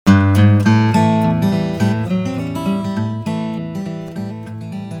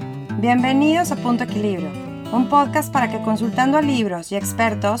Bienvenidos a Punto Equilibrio, un podcast para que consultando a libros y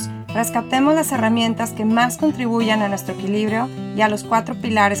expertos rescatemos las herramientas que más contribuyan a nuestro equilibrio y a los 4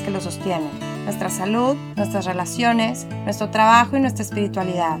 pilares que lo sostienen: nuestra salud, nuestras relaciones, nuestro trabajo y nuestra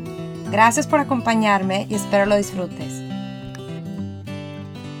espiritualidad. Gracias por acompañarme y espero lo disfrutes.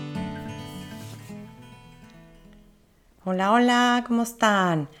 Hola, hola, ¿cómo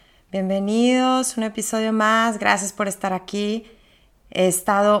están? Bienvenidos a un episodio más, gracias por estar aquí. He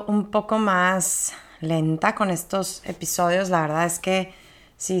estado un poco más lenta con estos episodios, la verdad es que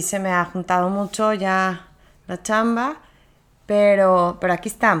sí se me ha juntado mucho ya la chamba, pero aquí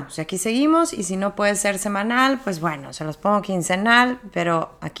estamos, y aquí seguimos, y si no puede ser semanal, pues bueno, se los pongo quincenal,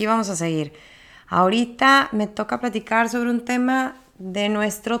 pero aquí vamos a seguir. Ahorita me toca platicar sobre un tema de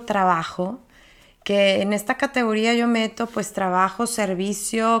nuestro trabajo, que en esta categoría yo meto pues trabajo,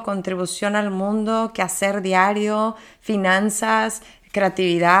 servicio, contribución al mundo, quehacer diario, finanzas,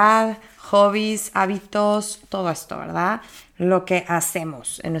 creatividad, hobbies, hábitos, todo esto, ¿verdad? Lo que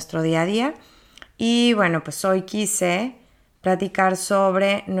hacemos en nuestro día a día. Y bueno, pues hoy quise platicar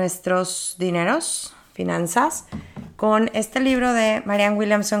sobre nuestros dineros, finanzas, con este libro de Marianne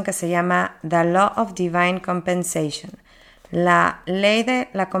Williamson que se llama The Law of Divine Compensation, la ley de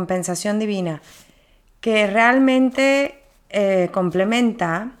la compensación divina, que realmente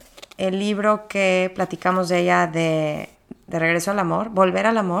complementa el libro que platicamos de ella de Regreso al Amor, Volver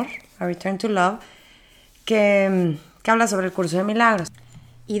al Amor, A Return to Love, que habla sobre el curso de milagros.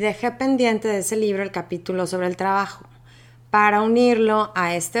 Y dejé pendiente de ese libro el capítulo sobre el trabajo, para unirlo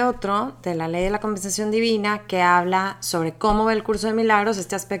a este otro, de la ley de la compensación divina, que habla sobre cómo ve el curso de milagros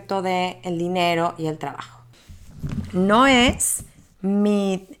este aspecto del dinero y el trabajo. No es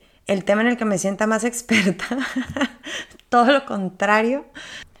el tema en el que me sienta más experta, todo lo contrario.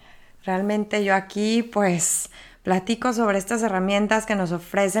 Realmente yo aquí pues platico sobre estas herramientas que nos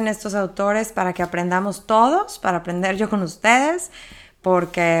ofrecen estos autores para que aprendamos todos, para aprender yo con ustedes,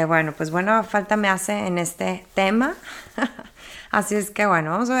 porque bueno, pues buena falta me hace en este tema. Así es que bueno,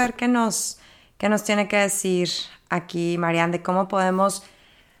 vamos a ver qué nos tiene que decir aquí Marianne de cómo podemos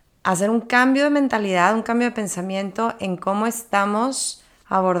hacer un cambio de mentalidad, un cambio de pensamiento en cómo estamos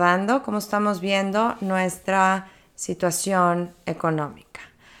abordando, cómo estamos viendo nuestra situación económica.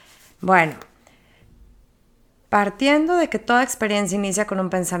 Bueno, partiendo de que toda experiencia inicia con un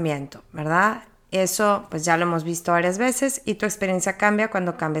pensamiento, ¿verdad? Eso pues ya lo hemos visto varias veces y tu experiencia cambia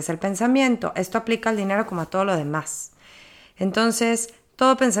cuando cambias el pensamiento. Esto aplica al dinero como a todo lo demás. Entonces,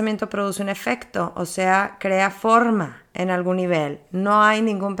 todo pensamiento produce un efecto, o sea, crea forma en algún nivel. No hay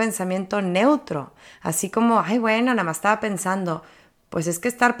ningún pensamiento neutro. Así como, ay, bueno, nada más estaba pensando. Pues es que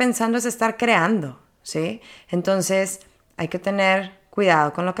estar pensando es estar creando, ¿sí? Entonces, hay que tener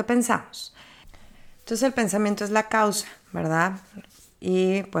cuidado con lo que pensamos. Entonces, el pensamiento es la causa, ¿verdad?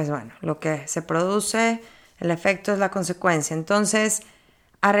 Y, pues bueno, lo que se produce, el efecto es la consecuencia. Entonces,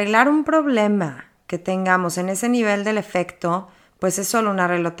 arreglar un problema que tengamos en ese nivel del efecto, pues es solo un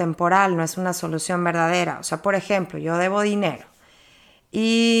arreglo temporal, no es una solución verdadera. O sea, por ejemplo, yo debo dinero.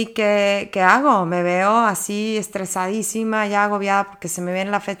 ¿Y qué hago? Me veo así estresadísima, ya agobiada porque se me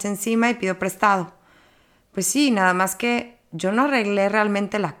viene la fecha encima y pido prestado. Pues sí, nada más que yo no arreglé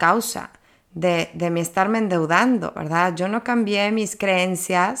realmente la causa de mi estarme endeudando, ¿verdad? Yo no cambié mis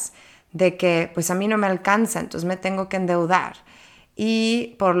creencias de que pues a mí no me alcanza, entonces me tengo que endeudar.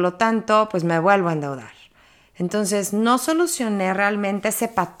 Y por lo tanto, pues me vuelvo a endeudar. Entonces, no solucioné realmente ese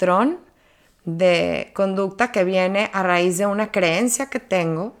patrón de conducta que viene a raíz de una creencia que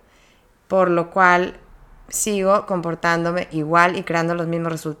tengo, por lo cual sigo comportándome igual y creando los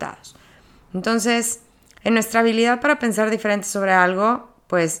mismos resultados. Entonces, en nuestra habilidad para pensar diferente sobre algo,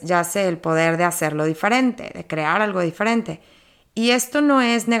 pues yace el poder de hacerlo diferente, de crear algo diferente. Y esto no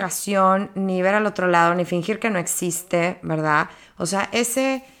es negación, ni ver al otro lado, ni fingir que no existe, ¿verdad? O sea,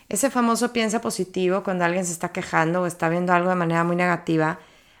 ese famoso piensa positivo cuando alguien se está quejando o está viendo algo de manera muy negativa,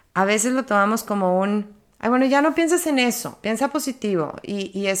 a veces lo tomamos como ay, bueno, ya no pienses en eso, piensa positivo.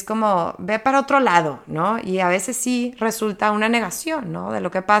 Y es como, ve para otro lado, ¿no? Y a veces sí resulta una negación, ¿no? De lo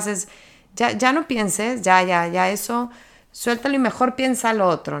que pasa es, ya no pienses, ya eso, suéltalo y mejor piensa lo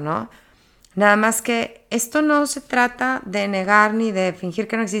otro, ¿no? Nada más que esto no se trata de negar ni de fingir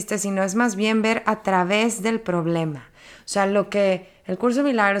que no existe, sino es más bien ver a través del problema. O sea, lo que el curso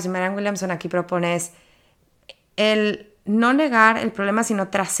de milagros y Marianne Williamson aquí propone es el no negar el problema, sino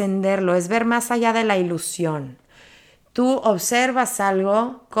trascenderlo, es ver más allá de la ilusión. Tú observas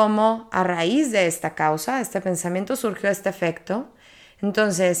algo como a raíz de esta causa, este pensamiento surgió este efecto.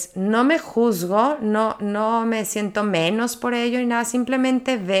 Entonces, no me juzgo, no me siento menos por ello y nada,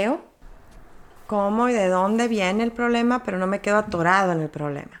 simplemente veo cómo y de dónde viene el problema, pero no me quedo atorado en el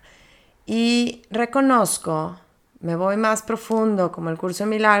problema. Y reconozco, me voy más profundo, como el curso de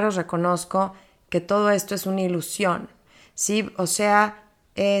milagros, reconozco que todo esto es una ilusión, ¿sí? O sea,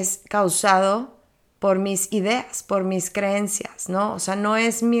 es causado por mis ideas, por mis creencias, ¿no? O sea, no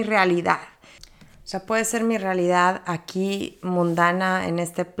es mi realidad. O sea, puede ser mi realidad aquí mundana en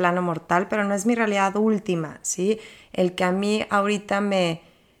este plano mortal, pero no es mi realidad última, ¿sí? El que a mí ahorita me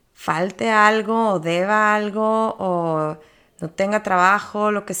falte algo o deba algo o no tenga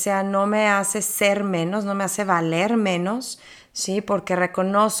trabajo, lo que sea, no me hace ser menos, no me hace valer menos, ¿sí? Porque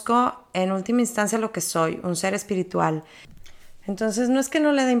reconozco en última instancia lo que soy, un ser espiritual. Entonces no es que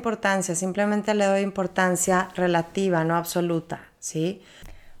no le dé importancia, simplemente le doy importancia relativa, no absoluta, ¿sí?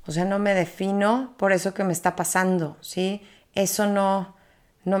 O sea, no me defino por eso que me está pasando, ¿sí? Eso no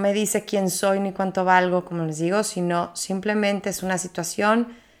me dice quién soy ni cuánto valgo, como les digo, sino simplemente es una situación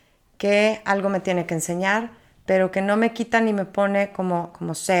que algo me tiene que enseñar, pero que no me quita ni me pone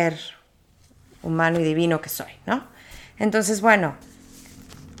como ser humano y divino que soy, ¿no? Entonces, bueno,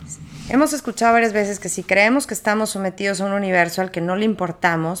 hemos escuchado varias veces que si creemos que estamos sometidos a un universo al que no le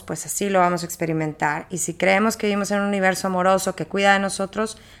importamos, pues así lo vamos a experimentar. Y si creemos que vivimos en un universo amoroso que cuida de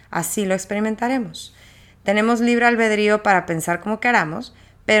nosotros, así lo experimentaremos. Tenemos libre albedrío para pensar como queramos,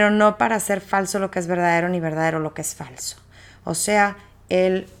 pero no para hacer falso lo que es verdadero ni verdadero lo que es falso. O sea,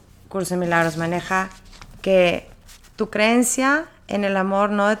 el curso de milagros maneja que tu creencia en el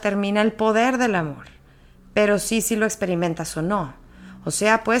amor no determina el poder del amor, pero sí si lo experimentas o no. O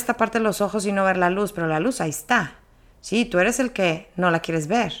sea, puedes taparte los ojos y no ver la luz, pero la luz ahí está. Sí, tú eres el que no la quieres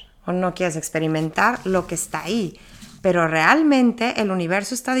ver o no quieres experimentar lo que está ahí. Pero realmente el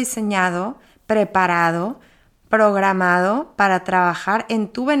universo está diseñado, preparado, programado para trabajar en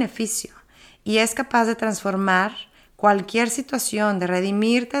tu beneficio y es capaz de transformar cualquier situación, de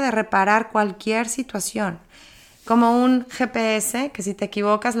redimirte, de reparar cualquier situación. Como un GPS que si te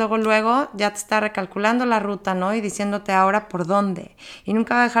equivocas, luego ya te está recalculando la ruta, ¿no? Y diciéndote ahora por dónde. Y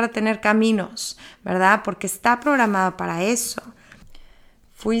nunca va a dejar de tener caminos, ¿verdad? Porque está programado para eso.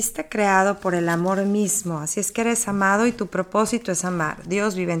 Fuiste creado por el amor mismo, así es que eres amado y tu propósito es amar.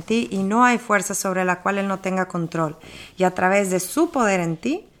 Dios vive en ti y no hay fuerza sobre la cual Él no tenga control. Y a través de su poder en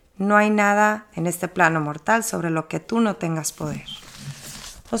ti, no hay nada en este plano mortal sobre lo que tú no tengas poder.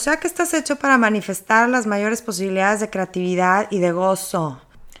 O sea que estás hecho para manifestar las mayores posibilidades de creatividad y de gozo.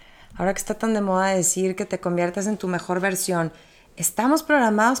 Ahora que está tan de moda decir que te conviertas en tu mejor versión, estamos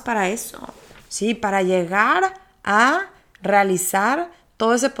programados para eso, ¿sí? Para llegar a realizar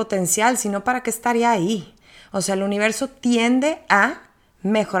todo ese potencial, sino para qué estaría ahí. O sea, el universo tiende a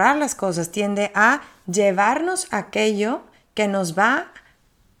mejorar las cosas, tiende a llevarnos a aquello que nos va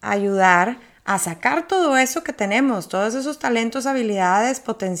a ayudar a sacar todo eso que tenemos, todos esos talentos, habilidades,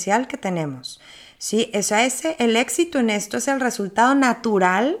 potencial que tenemos. ¿Sí? O sea, el éxito en esto es el resultado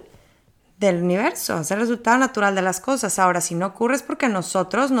natural del universo, es el resultado natural de las cosas. Ahora, si no ocurre es porque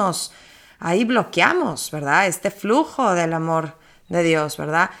nosotros ahí bloqueamos, ¿verdad? Este flujo del amor de Dios,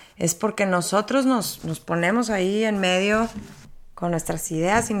 ¿verdad? Es porque nosotros nos ponemos ahí en medio con nuestras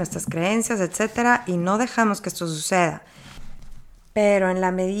ideas y nuestras creencias, etcétera, y no dejamos que esto suceda. Pero en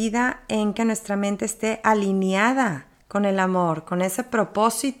la medida en que nuestra mente esté alineada con el amor, con ese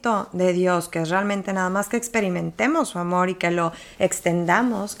propósito de Dios, que es realmente nada más que experimentemos su amor y que lo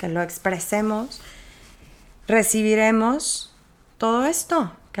extendamos, que lo expresemos, recibiremos todo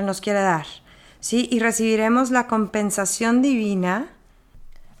esto que nos quiere dar, ¿sí? Y recibiremos la compensación divina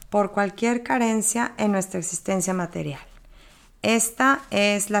por cualquier carencia en nuestra existencia material. Esta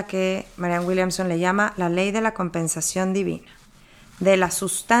es la que Marianne Williamson le llama la ley de la compensación divina. De la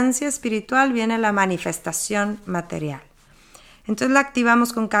sustancia espiritual viene la manifestación material. Entonces la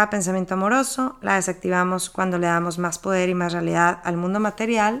activamos con cada pensamiento amoroso, la desactivamos cuando le damos más poder y más realidad al mundo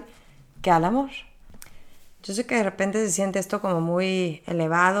material que al amor. Yo sé que de repente se siente esto como muy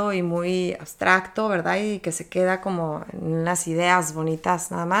elevado y muy abstracto, ¿verdad? Y que se queda como en unas ideas bonitas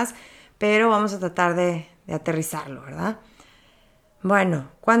nada más, pero vamos a tratar de aterrizarlo, ¿verdad? Bueno,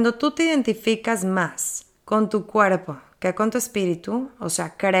 cuando tú te identificas más con tu cuerpo que con tu espíritu, o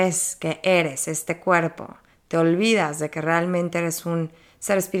sea, crees que eres este cuerpo, te olvidas de que realmente eres un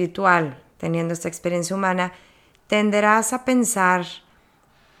ser espiritual teniendo esta experiencia humana, tenderás a pensar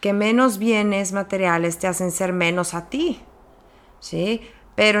que menos bienes materiales te hacen ser menos a ti, ¿sí?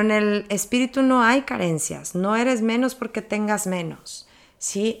 Pero en el espíritu no hay carencias, no eres menos porque tengas menos,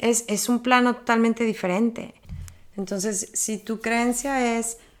 ¿sí? Es un plano totalmente diferente. Entonces, si tu creencia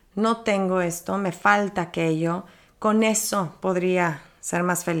es, no tengo esto, me falta aquello, con eso podría ser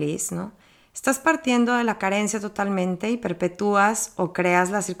más feliz, ¿no? Estás partiendo de la carencia totalmente y perpetúas o creas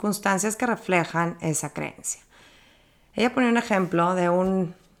las circunstancias que reflejan esa creencia. Ella pone un ejemplo de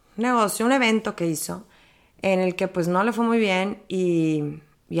un negocio, un evento que hizo, en el que pues no le fue muy bien y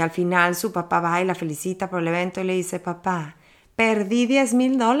al final su papá va y la felicita por el evento y le dice, papá, perdí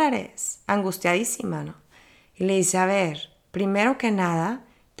 $10,000, angustiadísima, ¿no? Y le dice, a ver, primero que nada,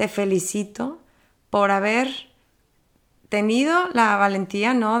 te felicito por haber tenido la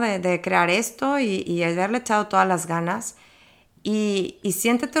valentía, ¿no? de crear esto y haberle echado todas las ganas. Y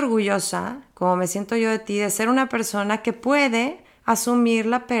siéntete orgullosa, como me siento yo de ti, de ser una persona que puede asumir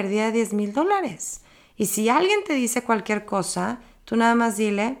la pérdida de $10,000. Y si alguien te dice cualquier cosa, tú nada más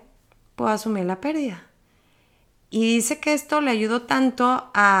dile, puedo asumir la pérdida. Y dice que esto le ayudó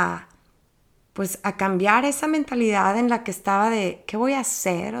tanto a cambiar esa mentalidad en la que estaba de, ¿qué voy a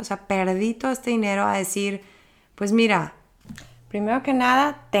hacer? O sea, perdí todo este dinero, a decir, pues mira, primero que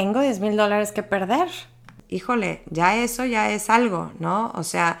nada, tengo $10,000 que perder. Híjole, eso ya es algo, ¿no? O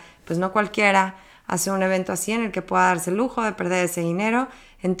sea, pues no cualquiera hace un evento así en el que pueda darse el lujo de perder ese dinero.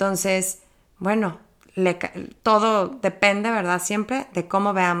 Entonces, bueno, todo depende, ¿verdad? Siempre de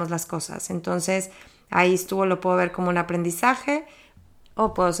cómo veamos las cosas. Entonces, ahí lo puedo ver como un aprendizaje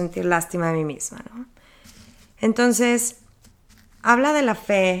o puedo sentir lástima de mí misma, ¿no? Entonces, habla de la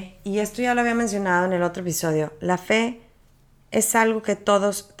fe, y esto ya lo había mencionado en el otro episodio. La fe es algo que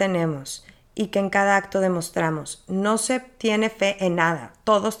todos tenemos y que en cada acto demostramos. No se tiene fe en nada,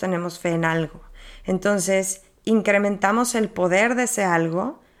 todos tenemos fe en algo. Entonces, incrementamos el poder de ese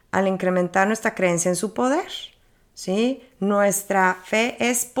algo al incrementar nuestra creencia en su poder, ¿sí? Nuestra fe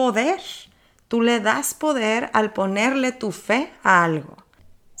es poder. Tú le das poder al ponerle tu fe a algo.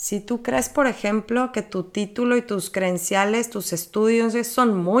 Si tú crees, por ejemplo, que tu título y tus credenciales, tus estudios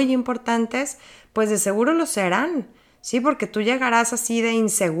son muy importantes, pues de seguro lo serán. Sí, porque tú llegarás así de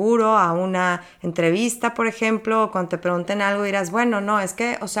inseguro a una entrevista, por ejemplo, o cuando te pregunten algo dirás, bueno, no, es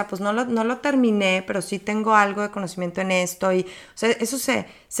que, o sea, pues no lo terminé, pero sí tengo algo de conocimiento en esto y, o sea, eso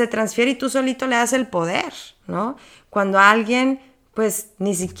se transfiere y tú solito le das el poder, ¿no? Cuando a alguien, pues,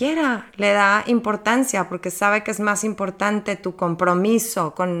 ni siquiera le da importancia porque sabe que es más importante tu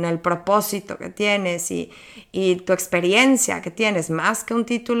compromiso con el propósito que tienes y tu experiencia que tienes más que un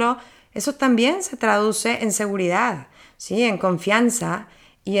título, eso también se traduce en seguridad, ¿sí? En confianza,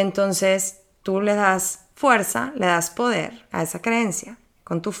 y entonces tú le das fuerza, le das poder a esa creencia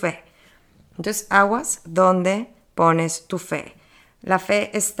con tu fe. Entonces, aguas donde pones tu fe. La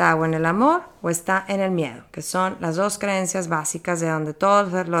fe está o en el amor o está en el miedo, que son las dos creencias básicas de donde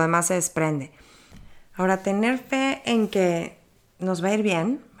todo lo demás se desprende. Ahora, tener fe en que nos va a ir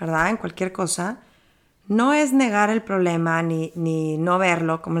bien, ¿verdad? En cualquier cosa, no es negar el problema ni no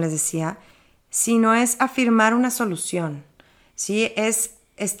verlo, como les decía, sino es afirmar una solución, ¿sí? Es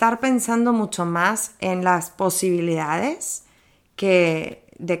estar pensando mucho más en las posibilidades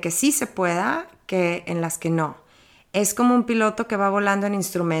de que sí se pueda que en las que no. Es como un piloto que va volando en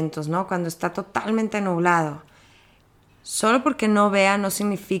instrumentos, ¿no? Cuando está totalmente nublado. Solo porque no vea no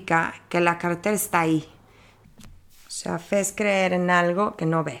significa que la carretera está ahí. O sea, fe es creer en algo que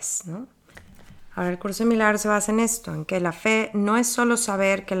no ves, ¿no? Ahora, el curso de milagros se basa en esto, en que la fe no es solo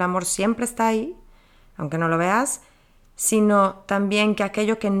saber que el amor siempre está ahí, aunque no lo veas, sino también que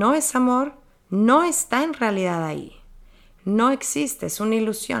aquello que no es amor no está en realidad ahí. No existe, es una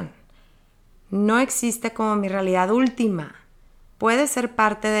ilusión. No existe como mi realidad última. Puede ser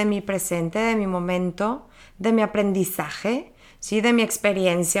parte de mi presente, de mi momento, de mi aprendizaje, ¿sí? De mi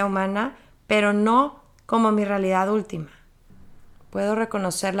experiencia humana, pero no como mi realidad última. Puedo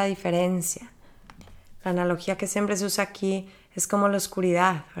reconocer la diferencia. La analogía que siempre se usa aquí es como la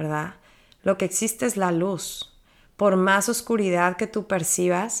oscuridad, ¿verdad? Lo que existe es la luz. Por más oscuridad que tú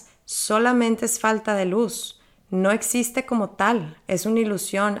percibas, solamente es falta de luz. No existe como tal, es una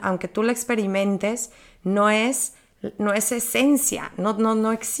ilusión. Aunque tú la experimentes, no es esencia,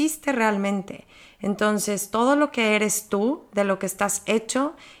 no existe realmente. Entonces, todo lo que eres tú, de lo que estás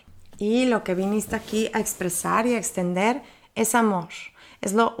hecho y lo que viniste aquí a expresar y a extender, es amor.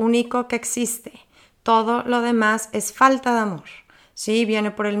 Es lo único que existe. Todo lo demás es falta de amor. Sí,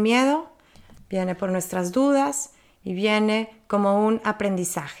 viene por el miedo, viene por nuestras dudas y viene como un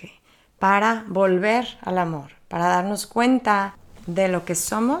aprendizaje para volver al amor, para darnos cuenta de lo que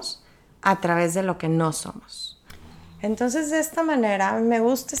somos a través de lo que no somos. Entonces, de esta manera, me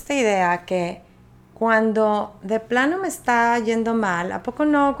gusta esta idea que cuando de plano me está yendo mal, ¿a poco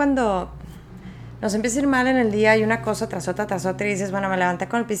no? Cuando nos empieza a ir mal en el día y una cosa tras otra y dices, bueno, me levanté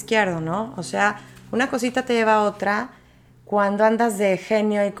con el pie izquierdo, ¿no? O sea, una cosita te lleva a otra. Cuando andas de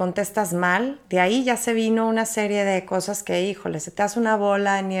genio y contestas mal, de ahí ya se vino una serie de cosas que, híjole, se te hace una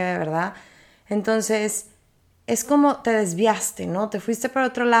bola de nieve, ¿verdad? Entonces, es como te desviaste, ¿no? Te fuiste por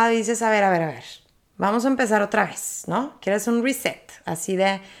otro lado y dices, a ver, vamos a empezar otra vez, ¿no? ¿Quieres un reset? Así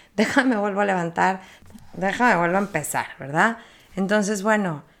de, déjame vuelvo a levantar, déjame vuelvo a empezar, ¿verdad? Entonces,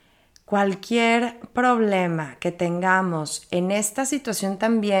 bueno, cualquier problema que tengamos en esta situación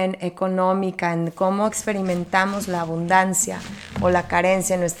también económica, en cómo experimentamos la abundancia o la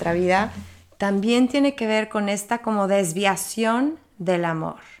carencia en nuestra vida, también tiene que ver con esta como desviación del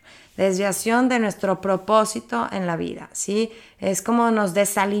amor, desviación de nuestro propósito en la vida, ¿sí? Es como nos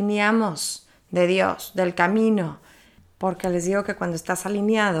desalineamos de Dios, del camino, porque les digo que cuando estás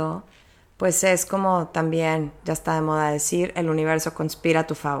alineado, pues es como también, ya está de moda decir, el universo conspira a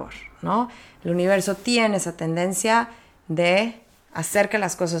tu favor, ¿no? El universo tiene esa tendencia de hacer que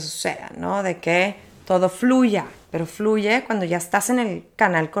las cosas sucedan, ¿no? De que todo fluya, pero fluye cuando ya estás en el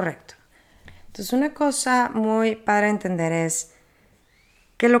canal correcto. Entonces, una cosa muy padre entender es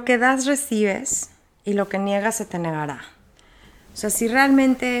que lo que das recibes y lo que niegas se te negará. O sea, si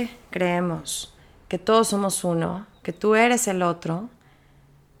realmente creemos que todos somos uno, que tú eres el otro,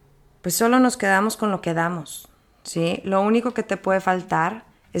 pues solo nos quedamos con lo que damos, ¿sí? Lo único que te puede faltar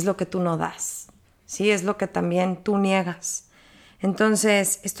es lo que tú no das, ¿sí? Es lo que también tú niegas.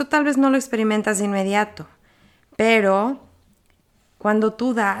 Entonces, esto tal vez no lo experimentas de inmediato, pero cuando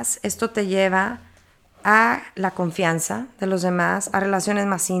tú das, esto te lleva a la confianza de los demás, a relaciones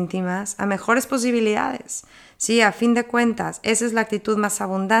más íntimas, a mejores posibilidades. Sí, a fin de cuentas, esa es la actitud más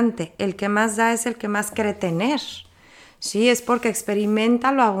abundante. El que más da es el que más quiere tener. Sí, es porque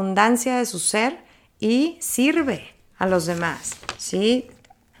experimenta la abundancia de su ser y sirve a los demás. Sí,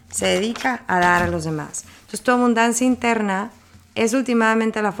 se dedica a dar a los demás. Entonces, tu abundancia interna es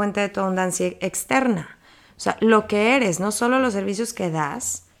últimamente la fuente de tu abundancia externa. O sea, lo que eres, no solo los servicios que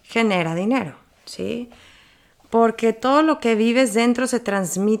das, genera dinero, ¿sí? Porque todo lo que vives dentro se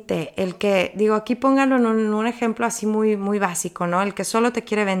transmite. El que, digo, aquí póngalo en un ejemplo así muy, muy básico, ¿no? El que solo te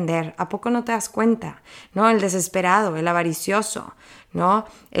quiere vender, ¿a poco no te das cuenta? ¿No? El desesperado, el avaricioso, ¿no?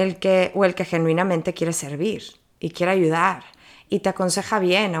 El que genuinamente quiere servir y quiere ayudar y te aconseja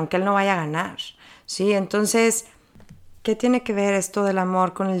bien, aunque él no vaya a ganar, ¿sí? Entonces, ¿qué tiene que ver esto del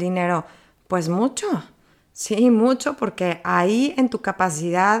amor con el dinero? Pues mucho, sí, mucho, porque ahí en tu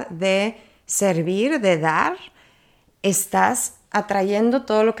capacidad de servir, de dar, estás atrayendo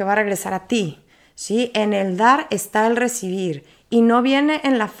todo lo que va a regresar a ti, ¿sí? En el dar está el recibir y no viene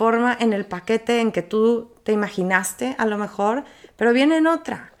en la forma, en el paquete en que tú te imaginaste a lo mejor, pero viene en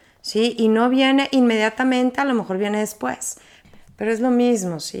otra, ¿sí? Y no viene inmediatamente, a lo mejor viene después, pero es lo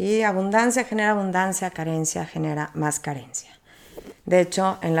mismo, ¿sí? Abundancia genera abundancia, carencia genera más carencia. De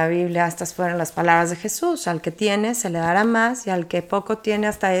hecho, en la Biblia estas fueron las palabras de Jesús: al que tiene se le dará más y al que poco tiene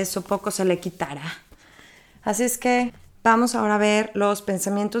hasta eso poco se le quitará. Así es que vamos ahora a ver los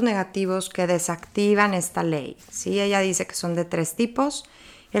pensamientos negativos que desactivan esta ley, ¿sí? Ella dice que son de 3 tipos.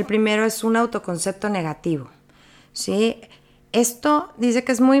 El primero es un autoconcepto negativo, ¿sí? Esto dice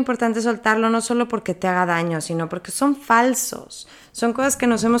que es muy importante soltarlo, no solo porque te haga daño, sino porque son falsos. Son cosas que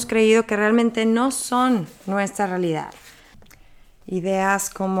nos hemos creído que realmente no son nuestra realidad. Ideas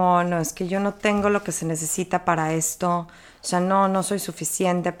como, no, es que yo no tengo lo que se necesita para esto, o sea, no soy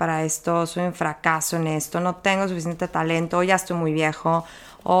suficiente para esto, soy un fracaso en esto, no tengo suficiente talento, o ya estoy muy viejo,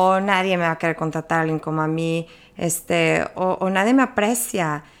 o nadie me va a querer contratar a alguien como a mí, o nadie me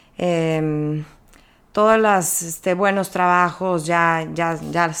aprecia, todos los buenos trabajos ya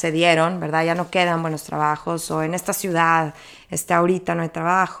se dieron, ¿verdad? Ya no quedan buenos trabajos, o en esta ciudad, ahorita no hay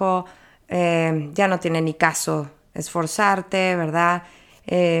trabajo, ya no tiene ni caso esforzarte, ¿verdad?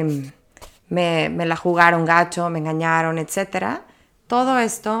 Me la jugaron gacho, me engañaron, etc. Todo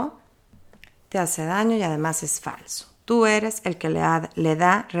esto te hace daño y además es falso. Tú eres el que le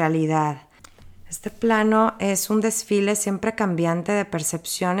da realidad. Este plano es un desfile siempre cambiante de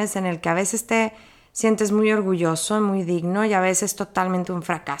percepciones en el que a veces te sientes muy orgulloso, muy digno y a veces totalmente un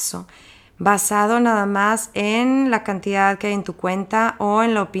fracaso, basado nada más en la cantidad que hay en tu cuenta o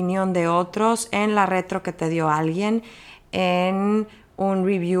en la opinión de otros, en la retro que te dio alguien, en un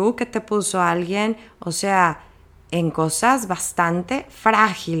review que te puso alguien, o sea, en cosas bastante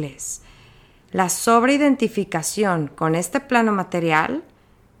frágiles. La sobreidentificación con este plano material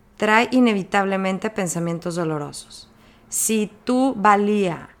trae inevitablemente pensamientos dolorosos. Si tu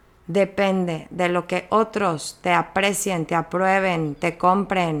valía depende de lo que otros te aprecien, te aprueben, te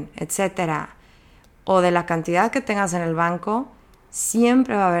compren, etc., o de la cantidad que tengas en el banco,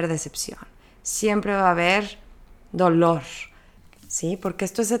 siempre va a haber decepción, siempre va a haber dolor, ¿sí? Porque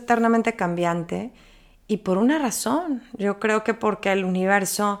esto es eternamente cambiante y por una razón. Yo creo que porque el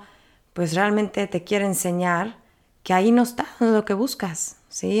universo pues realmente te quiere enseñar que ahí no está lo que buscas,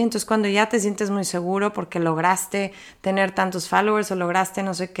 ¿sí? Entonces cuando ya te sientes muy seguro porque lograste tener tantos followers o lograste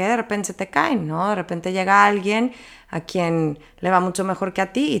no sé qué, de repente se te caen, ¿no? De repente llega alguien a quien le va mucho mejor que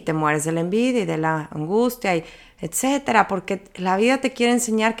a ti y te mueres de la envidia y de la angustia y etcétera, porque la vida te quiere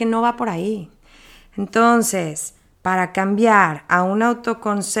enseñar que no va por ahí. Entonces, para cambiar a un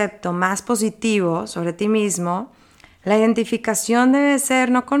autoconcepto más positivo sobre ti mismo, la identificación debe ser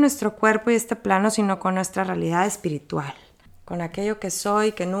no con nuestro cuerpo y este plano, sino con nuestra realidad espiritual, con aquello que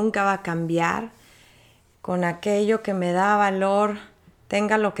soy, que nunca va a cambiar, con aquello que me da valor,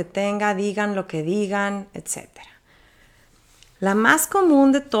 tenga lo que tenga, digan lo que digan, etc. La más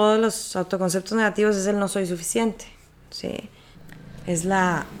común de todos los autoconceptos negativos es el no soy suficiente, ¿sí? Es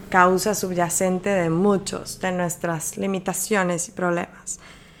la causa subyacente de muchos de nuestras limitaciones y problemas.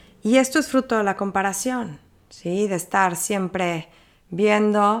 Y esto es fruto de la comparación, ¿sí? De estar siempre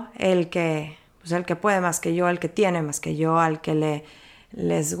viendo el que puede más que yo, el que tiene más que yo, al que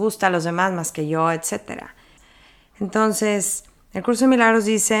les gusta a los demás más que yo, etc. Entonces, el Curso de Milagros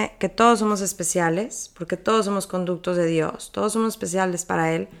dice que todos somos especiales, porque todos somos conductos de Dios, todos somos especiales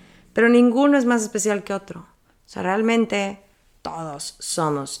para Él, pero ninguno es más especial que otro. O sea, realmente todos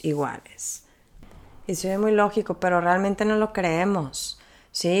somos iguales. Y se ve muy lógico, pero realmente no lo creemos.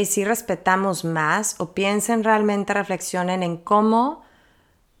 Sí, sí respetamos más, o piensen realmente, reflexionen en cómo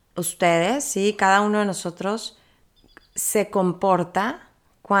ustedes, sí, cada uno de nosotros se comporta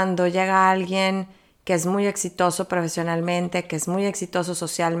cuando llega alguien que es muy exitoso profesionalmente, que es muy exitoso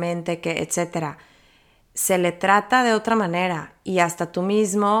socialmente, que etcétera. Se le trata de otra manera y hasta tú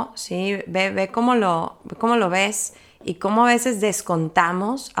mismo, sí, ve cómo lo ves y cómo a veces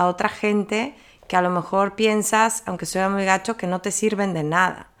descontamos a otra gente que a lo mejor piensas, aunque sea muy gacho, que no te sirven de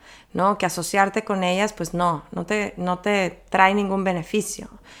nada, ¿no? Que asociarte con ellas, pues no te trae ningún beneficio,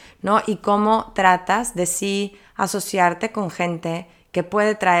 ¿no? Y cómo tratas de sí asociarte con gente que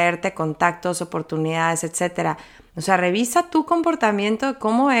puede traerte contactos, oportunidades, etc. O sea, revisa tu comportamiento de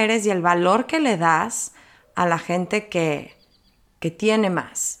cómo eres y el valor que le das a la gente que tiene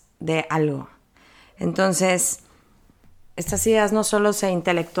más de algo. Entonces, estas ideas no solo se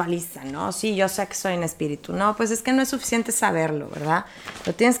intelectualizan, ¿no? Sí, yo sé que soy un espíritu. No, pues es que no es suficiente saberlo, ¿verdad?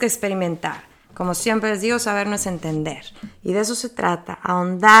 Lo tienes que experimentar. Como siempre les digo, saber no es entender. Y de eso se trata,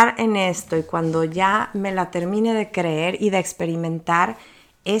 ahondar en esto. Y cuando ya me la termine de creer y de experimentar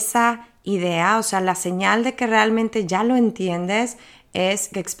esa idea, o sea, la señal de que realmente ya lo entiendes es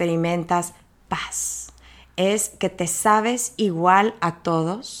que experimentas paz. Es que te sabes igual a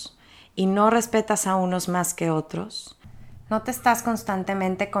todos y no respetas a unos más que otros. No te estás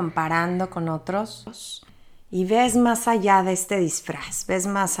constantemente comparando con otros y ves más allá de este disfraz, ves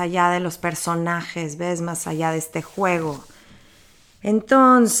más allá de los personajes, ves más allá de este juego.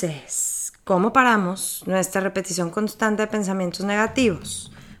 Entonces, ¿cómo paramos nuestra repetición constante de pensamientos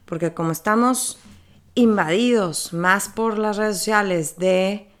negativos? Porque como estamos invadidos más por las redes sociales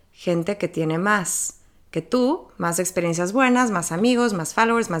de gente que tiene más que tú, más experiencias buenas, más amigos, más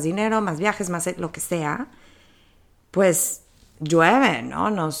followers, más dinero, más viajes, más lo que sea, pues llueve, ¿no?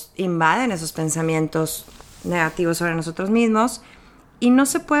 Nos invaden esos pensamientos negativos sobre nosotros mismos y no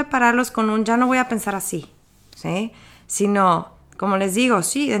se puede pararlos con un ya no voy a pensar así, ¿sí? Sino, como les digo,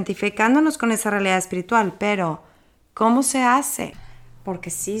 sí, identificándonos con esa realidad espiritual, pero ¿cómo se hace? Porque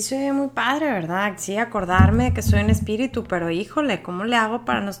sí, soy muy padre, ¿verdad? Sí, acordarme de que soy un espíritu, pero híjole, ¿cómo le hago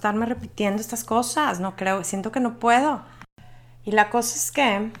para no estarme repitiendo estas cosas? No creo, siento que no puedo. Y la cosa es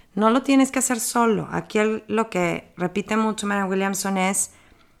que no lo tienes que hacer solo. Aquí lo que repite mucho Marianne Williamson es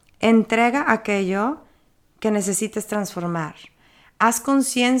entrega aquello que necesites transformar. Haz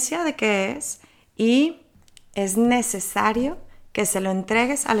conciencia de qué es y es necesario que se lo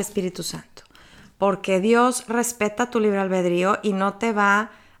entregues al Espíritu Santo. Porque Dios respeta tu libre albedrío y no te va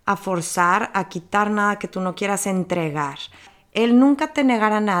a forzar a quitar nada que tú no quieras entregar. Él nunca te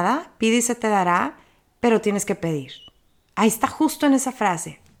negará nada, pide y se te dará, pero tienes que pedir. Ahí está justo en esa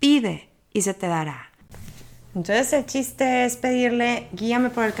frase, pide y se te dará. Entonces el chiste es pedirle, guíame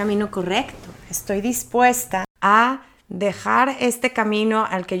por el camino correcto. Estoy dispuesta a dejar este camino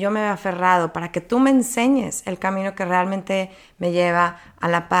al que yo me he aferrado para que tú me enseñes el camino que realmente me lleva a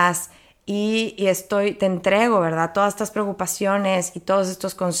la paz. Y te entrego, ¿verdad? Todas estas preocupaciones y todos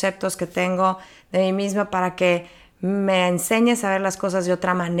estos conceptos que tengo de mí misma para que me enseñes a ver las cosas de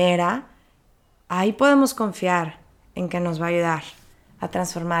otra manera. Ahí podemos confiar en que nos va a ayudar a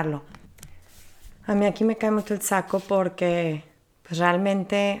transformarlo. A mí aquí me cae mucho el saco porque pues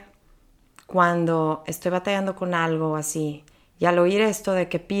realmente cuando estoy batallando con algo así y al oír esto de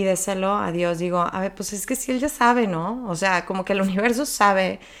que pídeselo a Dios, digo, a ver, pues es que si Él ya sabe, ¿no? O sea, como que el universo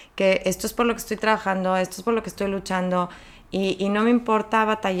sabe que esto es por lo que estoy trabajando, esto es por lo que estoy luchando y no me importa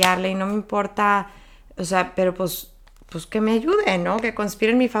batallarle y no me importa, o sea, pero pues que me ayude, ¿no? Que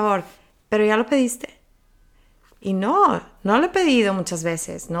conspire en mi favor. Pero ya lo pediste. Y no lo he pedido muchas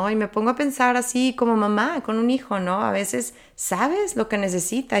veces, ¿no? Y me pongo a pensar así como mamá con un hijo, ¿no? A veces sabes lo que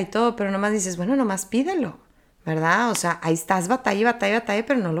necesita y todo, pero nomás dices, bueno, nomás pídelo, ¿verdad? O sea, ahí estás, batalla,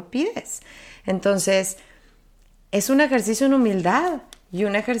 pero no lo pides. Entonces, es un ejercicio en humildad y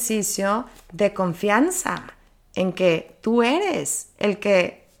un ejercicio de confianza en que tú eres el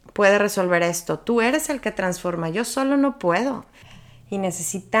que puede resolver esto, tú eres el que transforma, yo solo no puedo. Y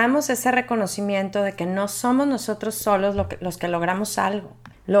necesitamos ese reconocimiento de que no somos nosotros solos los que logramos algo.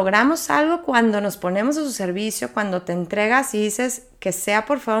 Logramos algo cuando nos ponemos a su servicio, cuando te entregas y dices que sea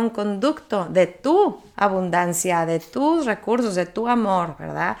por favor un conducto de tu abundancia, de tus recursos, de tu amor,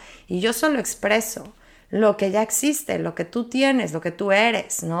 ¿verdad? Y yo solo expreso lo que ya existe, lo que tú tienes, lo que tú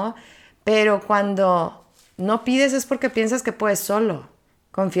eres, ¿no? Pero cuando no pides es porque piensas que puedes solo.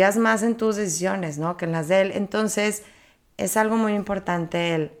 Confías más en tus decisiones, ¿no? Que en las de él. Entonces, es algo muy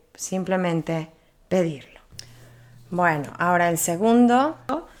importante el simplemente pedirlo. Bueno, ahora el segundo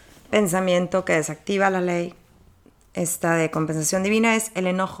pensamiento que desactiva la ley esta de compensación divina es el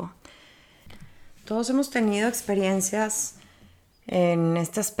enojo. Todos hemos tenido experiencias en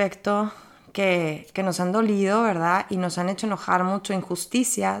este aspecto que nos han dolido, ¿verdad? Y nos han hecho enojar mucho,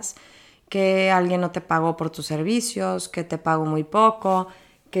 injusticias, que alguien no te pagó por tus servicios, que te pagó muy poco,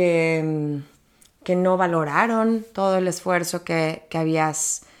 que no valoraron todo el esfuerzo que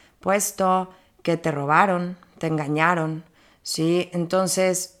habías puesto, que te robaron, te engañaron, ¿sí?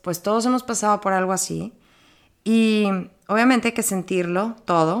 Entonces, pues todos hemos pasado por algo así y obviamente hay que sentirlo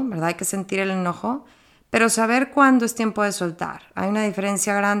todo, ¿verdad? Hay que sentir el enojo, pero saber cuándo es tiempo de soltar. Hay una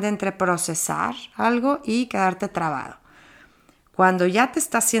diferencia grande entre procesar algo y quedarte trabado. Cuando ya te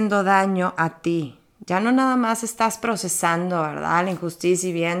está haciendo daño a ti, ya no nada más estás procesando, ¿verdad? La injusticia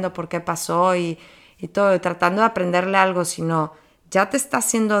y viendo por qué pasó y todo, y tratando de aprenderle algo, sino ya te está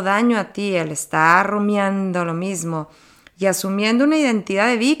haciendo daño a ti, él está rumiando lo mismo y asumiendo una identidad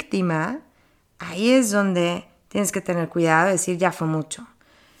de víctima, ahí es donde tienes que tener cuidado de decir ya fue mucho.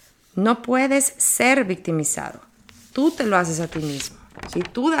 No puedes ser victimizado. Tú te lo haces a ti mismo. Si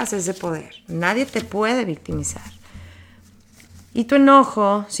tú das ese poder, nadie te puede victimizar. Y tu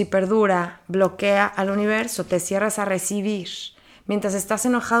enojo, si perdura, bloquea al universo, te cierras a recibir. Mientras estás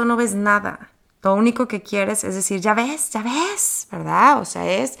enojado no ves nada. Lo único que quieres es decir, ya ves, ¿verdad? O sea,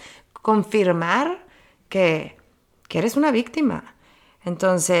 es confirmar que eres una víctima.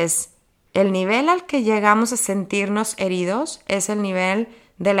 Entonces, el nivel al que llegamos a sentirnos heridos es el nivel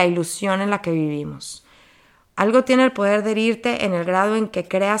de la ilusión en la que vivimos. Algo tiene el poder de herirte en el grado en que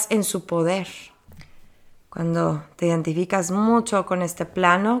creas en su poder. Cuando te identificas mucho con este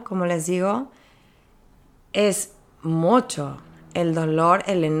plano, como les digo, es mucho el dolor,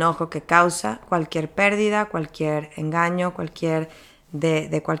 el enojo que causa cualquier pérdida, cualquier engaño,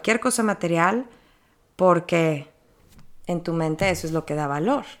 de cualquier cosa material, porque en tu mente eso es lo que da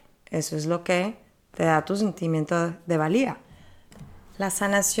valor, eso es lo que te da tu sentimiento de valía. La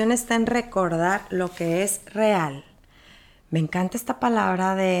sanación está en recordar lo que es real. Me encanta esta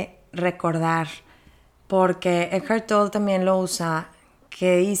palabra de recordar, porque Eckhart Tolle también lo usa,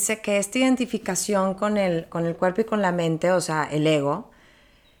 que dice que esta identificación con el cuerpo y con la mente, o sea, el ego,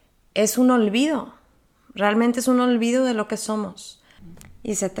 es un olvido. Realmente es un olvido de lo que somos.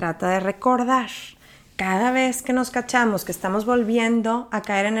 Y se trata de recordar. Cada vez que nos cachamos que estamos volviendo a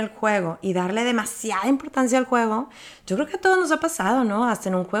caer en el juego y darle demasiada importancia al juego, yo creo que a todos nos ha pasado, ¿no? Hasta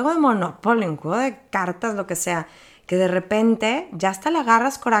en un juego de Monopoly, un juego de cartas, lo que sea, que de repente ya hasta le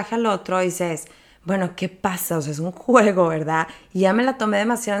agarras coraje al otro y dices, bueno, ¿qué pasa? O sea, es un juego, ¿verdad? Y ya me la tomé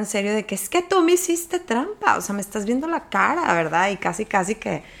demasiado en serio de que es que tú me hiciste trampa, o sea, me estás viendo la cara, ¿verdad? Y casi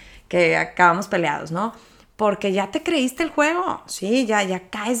que acabamos peleados, ¿no? Porque ya te creíste el juego, ¿sí? Ya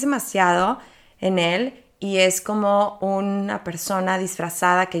caes demasiado en él y es como una persona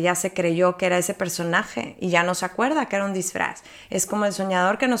disfrazada que ya se creyó que era ese personaje y ya no se acuerda que era un disfraz. Es como el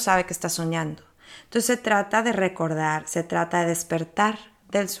soñador que no sabe que está soñando. Entonces se trata de recordar, se trata de despertar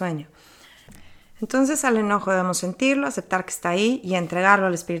del sueño. Entonces al enojo debemos sentirlo, aceptar que está ahí y entregarlo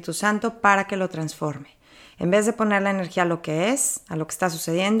al Espíritu Santo para que lo transforme. En vez de poner la energía a lo que es, a lo que está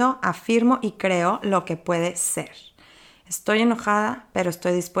sucediendo, afirmo y creo lo que puede ser. Estoy enojada, pero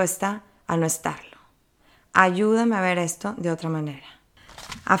estoy dispuesta a no estarlo. Ayúdame a ver esto de otra manera.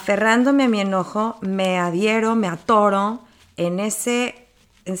 Aferrándome a mi enojo, me adhiero, me atoro en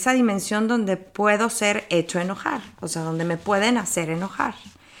esa dimensión donde puedo ser hecho enojar, o sea, donde me pueden hacer enojar.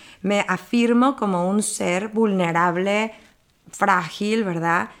 Me afirmo como un ser vulnerable, frágil,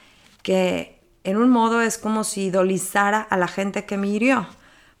 ¿verdad? Que en un modo es como si idolizara a la gente que me hirió.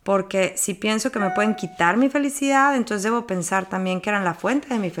 Porque si pienso que me pueden quitar mi felicidad, entonces debo pensar también que eran la fuente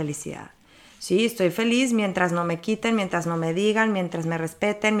de mi felicidad. Sí, estoy feliz mientras no me quiten, mientras no me digan, mientras me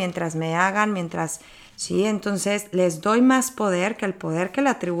respeten, mientras me hagan, mientras... Sí, entonces les doy más poder que el poder que le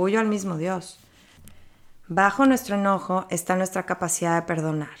atribuyo al mismo Dios. Bajo nuestro enojo está nuestra capacidad de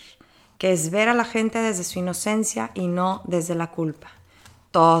perdonar, que es ver a la gente desde su inocencia y no desde la culpa.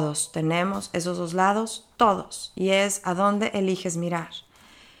 Todos tenemos esos dos lados, todos, y es a dónde eliges mirar.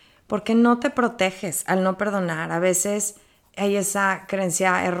 Porque no te proteges al no perdonar. A veces hay esa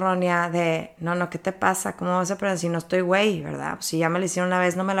creencia errónea de, no, ¿qué te pasa? ¿Cómo vas a perdonar si no estoy güey, verdad? Si ya me lo hicieron una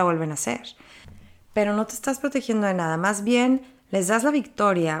vez, no me la vuelven a hacer. Pero no te estás protegiendo de nada. Más bien, les das la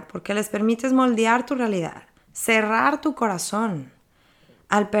victoria porque les permites moldear tu realidad, cerrar tu corazón.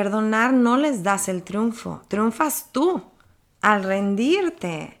 Al perdonar no les das el triunfo. Triunfas tú al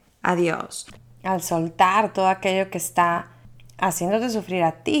rendirte a Dios, al soltar todo aquello que está haciéndote sufrir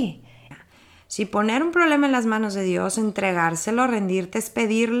a ti. Si poner un problema en las manos de Dios, entregárselo, rendirte, es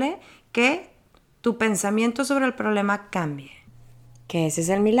pedirle que tu pensamiento sobre el problema cambie. Que ese es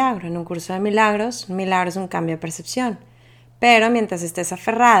el milagro. En un curso de milagros, un milagro es un cambio de percepción. Pero mientras estés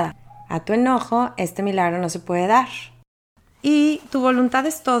aferrada a tu enojo, este milagro no se puede dar. Y tu voluntad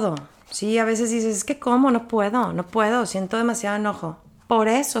es todo. Sí, a veces dices, es que ¿cómo? No puedo, siento demasiado enojo. Por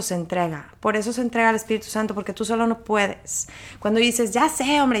eso se entrega al Espíritu Santo, porque tú solo no puedes. Cuando dices, ya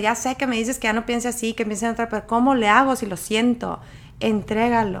sé, hombre, ya sé que me dices que ya no piense así, que piense en otra, pero ¿cómo le hago si lo siento?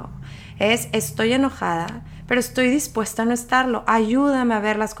 Entrégalo. Estoy enojada, pero estoy dispuesta a no estarlo. Ayúdame a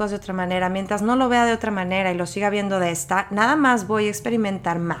ver las cosas de otra manera. Mientras no lo vea de otra manera y lo siga viendo de esta, nada más voy a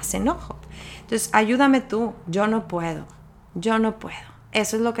experimentar más enojo. Entonces, ayúdame tú. Yo no puedo.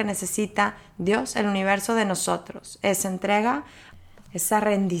 Eso es lo que necesita Dios, el universo de nosotros. Esa entrega, esa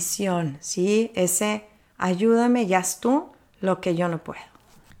rendición, ¿sí? Ese ayúdame y haz tú lo que yo no puedo.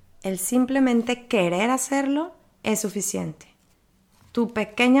 El simplemente querer hacerlo es suficiente. Tu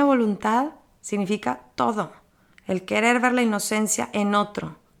pequeña voluntad significa todo. El querer ver la inocencia en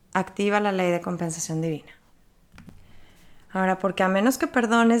otro activa la ley de compensación divina. Ahora, porque a menos que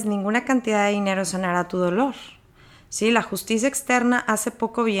perdones, ninguna cantidad de dinero sanará tu dolor. Sí, la justicia externa hace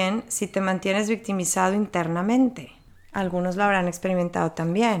poco bien si te mantienes victimizado internamente. Algunos lo habrán experimentado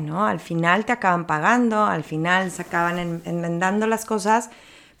también, ¿no? Al final te acaban pagando, al final se acaban enmendando las cosas,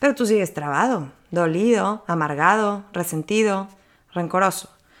 pero tú sigues trabado, dolido, amargado, resentido, rencoroso,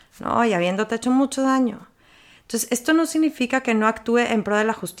 ¿no? Y habiéndote hecho mucho daño. Entonces, esto no significa que no actúe en pro de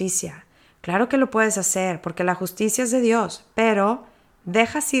la justicia. Claro que lo puedes hacer, porque la justicia es de Dios, pero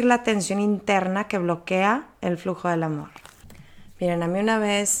dejas ir la tensión interna que bloquea el flujo del amor. Miren, a mí una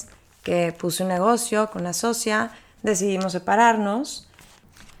vez que puse un negocio con una socia, decidimos separarnos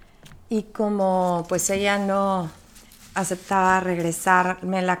y como pues ella no aceptaba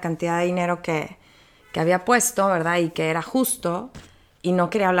regresarme la cantidad de dinero que había puesto, ¿verdad? Y que era justo y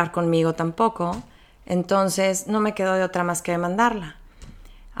no quería hablar conmigo tampoco, entonces no me quedó de otra más que demandarla.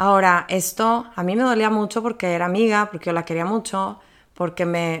 Ahora, esto a mí me dolía mucho porque era amiga, porque yo la quería mucho, porque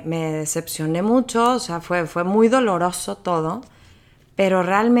me decepcioné mucho, o sea, fue muy doloroso todo, pero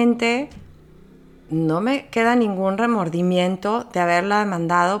realmente no me queda ningún remordimiento de haberla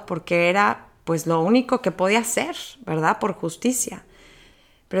demandado porque era pues lo único que podía hacer, ¿verdad? Por justicia.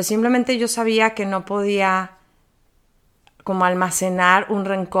 Pero simplemente yo sabía que no podía como almacenar un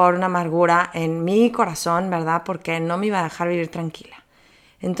rencor, una amargura en mi corazón, ¿verdad? Porque no me iba a dejar vivir tranquila.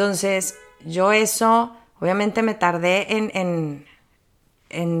 Entonces, yo eso, obviamente me tardé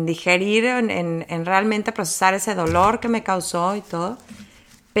en digerir, en realmente procesar ese dolor que me causó y todo,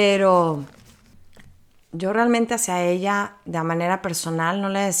 pero yo realmente hacia ella, de manera personal, no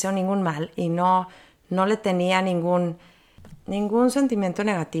le deseo ningún mal y no le tenía ningún sentimiento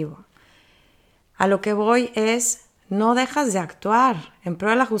negativo. A lo que voy es, no dejas de actuar en pro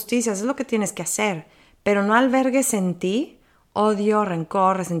de la justicia, eso es lo que tienes que hacer, pero no albergues en ti odio,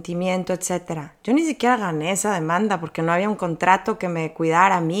 rencor, resentimiento, etc. Yo ni siquiera gané esa demanda porque no había un contrato que me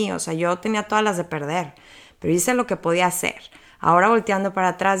cuidara a mí, o sea, yo tenía todas las de perder, pero hice lo que podía hacer. Ahora volteando para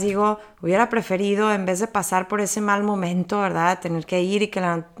atrás digo, hubiera preferido en vez de pasar por ese mal momento, ¿verdad? Tener que ir y que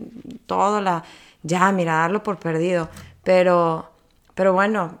darlo por perdido. Pero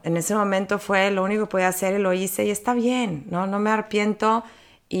bueno, en ese momento fue lo único que podía hacer y lo hice y está bien, ¿no? No me arrepiento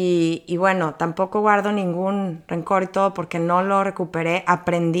y bueno, tampoco guardo ningún rencor y todo porque no lo recuperé.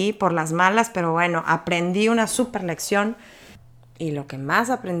 Aprendí por las malas, pero bueno, aprendí una súper lección. Y lo que más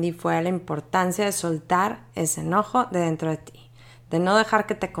aprendí fue la importancia de soltar ese enojo de dentro de ti, de no dejar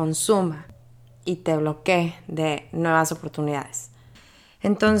que te consuma y te bloquee de nuevas oportunidades.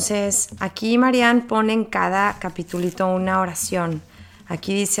 Entonces, aquí Marianne pone en cada capitulito una oración.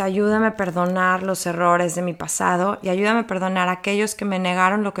 Aquí dice, ayúdame a perdonar los errores de mi pasado y ayúdame a perdonar a aquellos que me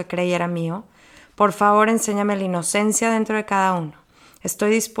negaron lo que creí era mío. Por favor, enséñame la inocencia dentro de cada uno.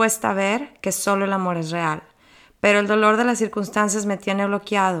 Estoy dispuesta a ver que solo el amor es real. Pero el dolor de las circunstancias me tiene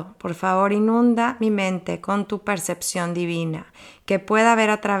bloqueado. Por favor, inunda mi mente con tu percepción divina, que pueda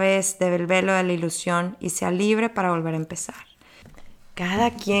ver a través del velo de la ilusión y sea libre para volver a empezar.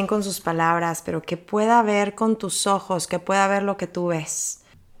 Cada quien con sus palabras, pero que pueda ver con tus ojos, que pueda ver lo que tú ves.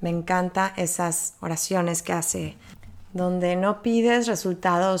 Me encantan esas oraciones que hace, donde no pides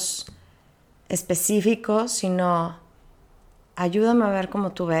resultados específicos, sino ayúdame a ver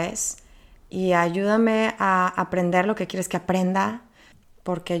cómo tú ves y ayúdame a aprender lo que quieres que aprenda,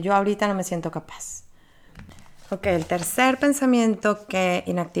 porque yo ahorita no me siento capaz. Ok, el tercer pensamiento que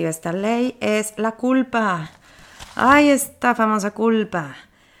inactiva esta ley es la culpa. ¡Ay, esta famosa culpa!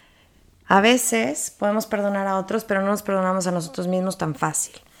 A veces podemos perdonar a otros, pero no nos perdonamos a nosotros mismos tan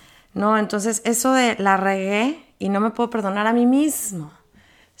fácil, ¿no? Entonces, eso de la regué y no me puedo perdonar a mí mismo.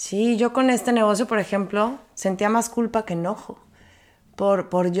 Sí, yo con este negocio, por ejemplo, sentía más culpa que enojo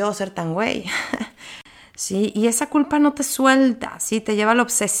por yo ser tan güey. Sí, y esa culpa no te suelta, sí, te lleva a la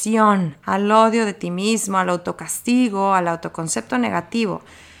obsesión, al odio de ti mismo, al autocastigo, al autoconcepto negativo.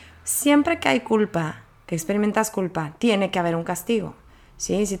 Siempre que hay culpa, que experimentas culpa, tiene que haber un castigo.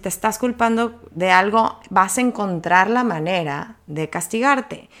 ¿Sí? Si te estás culpando de algo, vas a encontrar la manera de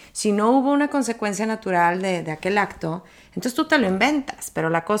castigarte. Si no hubo una consecuencia natural de aquel acto, entonces tú te lo inventas. Pero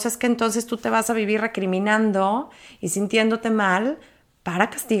la cosa es que entonces tú te vas a vivir recriminando y sintiéndote mal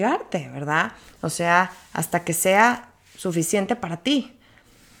para castigarte, ¿verdad? O sea, hasta que sea suficiente para ti.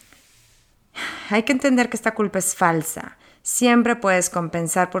 Hay que entender que esta culpa es falsa. Siempre puedes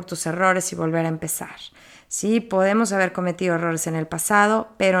compensar por tus errores y volver a empezar. Sí, podemos haber cometido errores en el pasado,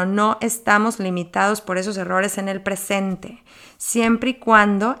 pero no estamos limitados por esos errores en el presente, siempre y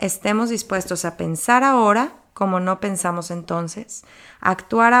cuando estemos dispuestos a pensar ahora como no pensamos entonces, a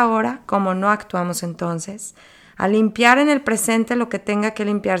actuar ahora como no actuamos entonces, a limpiar en el presente lo que tenga que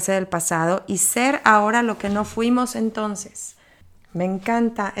limpiarse del pasado y ser ahora lo que no fuimos entonces. Me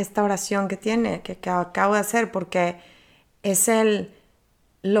encanta esta oración que acabo de hacer porque es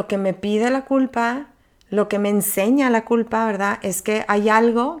lo que me pide la culpa. Lo que me enseña la culpa, ¿verdad? Es que hay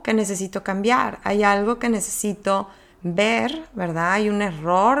algo que necesito cambiar, hay algo que necesito ver, ¿verdad? Hay un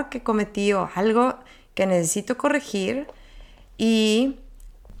error que cometí o algo que necesito corregir y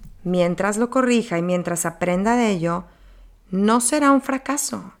mientras lo corrija y mientras aprenda de ello, no será un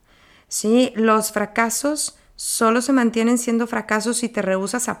fracaso, ¿sí? Los fracasos solo se mantienen siendo fracasos si te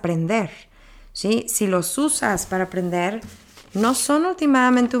rehusas a aprender, ¿sí? Si los usas para aprender, no son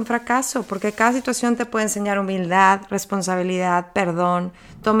últimamente un fracaso, porque cada situación te puede enseñar humildad, responsabilidad, perdón,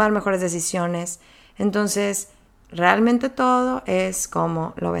 tomar mejores decisiones. Entonces, realmente todo es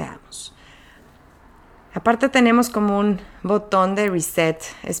como lo veamos. Aparte tenemos como un botón de reset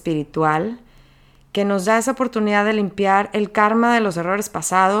espiritual que nos da esa oportunidad de limpiar el karma de los errores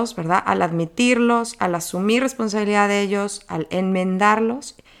pasados, ¿verdad? Al admitirlos, al asumir responsabilidad de ellos, al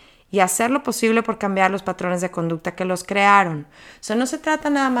enmendarlos y hacer lo posible por cambiar los patrones de conducta que los crearon. O sea, no se trata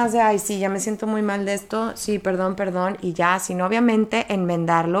nada más de, ay, sí, ya me siento muy mal de esto, sí, perdón, y ya, sino obviamente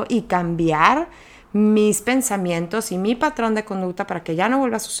enmendarlo y cambiar mis pensamientos y mi patrón de conducta para que ya no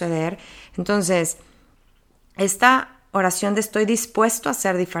vuelva a suceder. Entonces, esta oración de estoy dispuesto a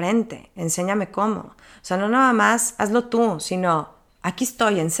ser diferente, enséñame cómo. O sea, no nada más hazlo tú, sino aquí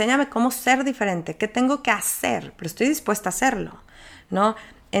estoy, enséñame cómo ser diferente, qué tengo que hacer, pero estoy dispuesta a hacerlo, ¿no?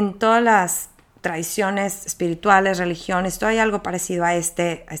 En todas las tradiciones espirituales, religiones, todo hay algo parecido a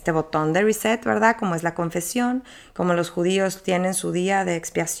este botón de reset, ¿verdad? Como es la confesión, como los judíos tienen su día de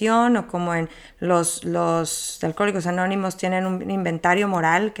expiación o como en los alcohólicos anónimos tienen un inventario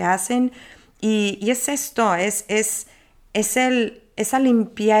moral que hacen. Y es esto, esa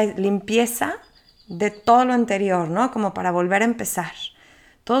limpieza de todo lo anterior, ¿no? Como para volver a empezar.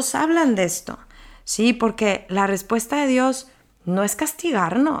 Todos hablan de esto, ¿sí? Porque la respuesta de Dios no es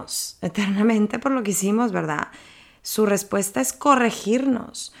castigarnos eternamente por lo que hicimos, ¿verdad? Su respuesta es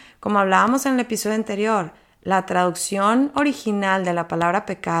corregirnos. Como hablábamos en el episodio anterior, la traducción original de la palabra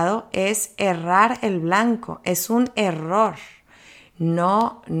pecado es errar el blanco, es un error.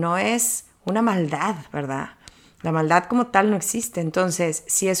 No es una maldad, ¿verdad? La maldad como tal no existe. Entonces,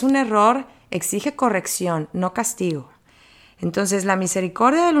 si es un error, exige corrección, no castigo. Entonces, la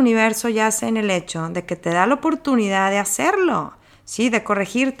misericordia del universo yace en el hecho de que te da la oportunidad de hacerlo, ¿sí? De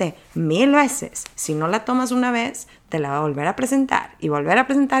corregirte 1000 veces. Si no la tomas una vez, te la va a volver a presentar y volver a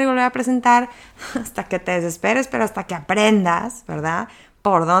presentar y volver a presentar hasta que te desesperes, pero hasta que aprendas, ¿verdad?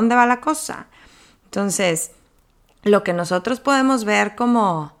 por dónde va la cosa. Entonces, lo que nosotros podemos ver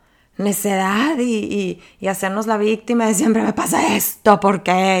como necedad y hacernos la víctima de siempre me pasa esto, ¿por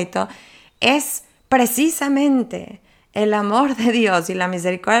qué? Y todo, es precisamente el amor de Dios y la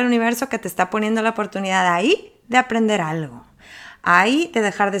misericordia del universo que te está poniendo la oportunidad ahí de aprender algo, ahí de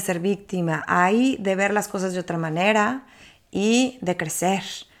dejar de ser víctima, ahí de ver las cosas de otra manera y de crecer,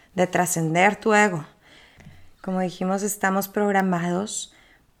 de trascender tu ego. Como dijimos, estamos programados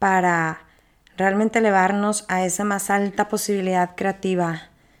para realmente elevarnos a esa más alta posibilidad creativa,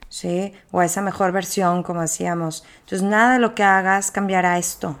 ¿sí? O a esa mejor versión, como decíamos. Entonces, nada de lo que hagas cambiará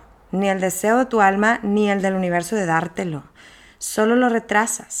esto. Ni el deseo de tu alma, ni el del universo de dártelo. Solo lo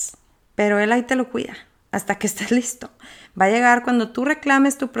retrasas, pero Él ahí te lo cuida hasta que estés listo. Va a llegar cuando tú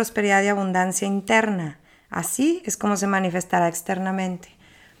reclames tu prosperidad y abundancia interna. Así es como se manifestará externamente.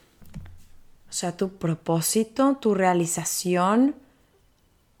 O sea, tu propósito, tu realización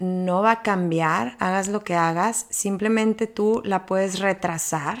no va a cambiar, hagas lo que hagas, simplemente tú la puedes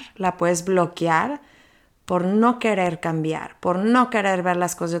retrasar, la puedes bloquear por no querer cambiar, por no querer ver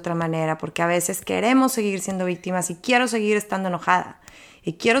las cosas de otra manera, porque a veces queremos seguir siendo víctimas y quiero seguir estando enojada,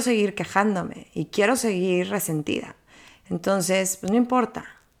 y quiero seguir quejándome, y quiero seguir resentida. Entonces, pues no importa,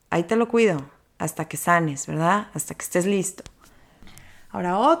 ahí te lo cuido, hasta que sanes, ¿verdad? Hasta que estés listo.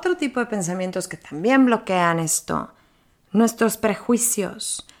 Ahora, otro tipo de pensamientos que también bloquean esto, nuestros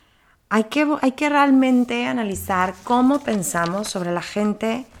prejuicios. Hay que realmente analizar cómo pensamos sobre la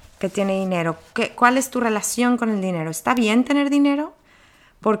gente que tiene dinero. ¿Cuál es tu relación con el dinero? ¿Está bien tener dinero?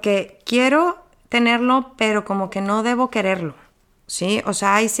 Porque quiero tenerlo, pero como que no debo quererlo, ¿sí? O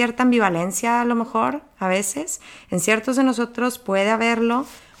sea, hay cierta ambivalencia a lo mejor, a veces. En ciertos de nosotros puede haberlo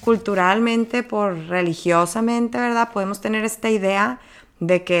culturalmente, religiosamente, ¿verdad? Podemos tener esta idea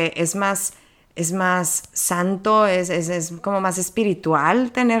de que es más santo, es como más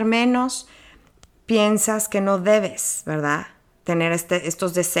espiritual tener menos. Piensas que no debes, ¿verdad? Tener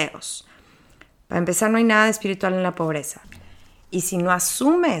estos deseos. Para empezar, no hay nada espiritual en la pobreza. Y si no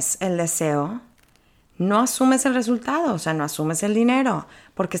asumes el deseo, no asumes el resultado, o sea, no asumes el dinero,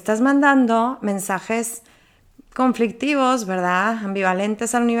 porque estás mandando mensajes conflictivos, ¿verdad?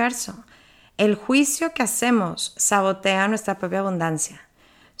 Ambivalentes al universo. El juicio que hacemos sabotea nuestra propia abundancia.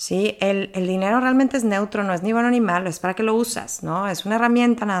 ¿Sí? El dinero realmente es neutro, no es ni bueno ni malo, es para que lo usas, ¿no? Es una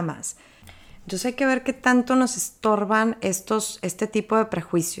herramienta nada más. Entonces hay que ver qué tanto nos estorban este tipo de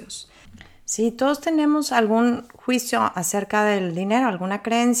prejuicios. Sí, todos tenemos algún juicio acerca del dinero, alguna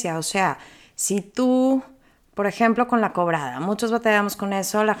creencia. O sea, si tú, por ejemplo, con la cobrada, muchos batallamos con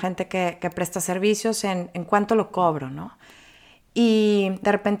eso, la gente que presta servicios en cuánto lo cobro, ¿no? Y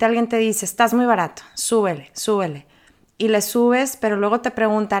de repente alguien te dice, estás muy barato, súbele. Y le subes, pero luego te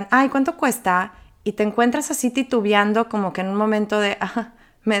preguntan, ay, ¿cuánto cuesta? Y te encuentras así titubeando, como que en un momento de,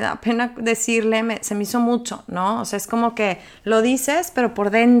 me da pena decirle, se me hizo mucho, ¿no? O sea, es como que lo dices, pero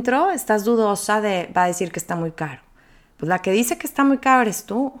por dentro estás dudosa va a decir que está muy caro. Pues la que dice que está muy caro eres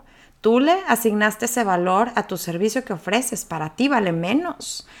tú. Tú le asignaste ese valor a tu servicio que ofreces, para ti vale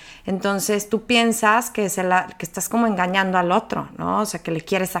menos. Entonces tú piensas que estás como engañando al otro, ¿no? O sea, que le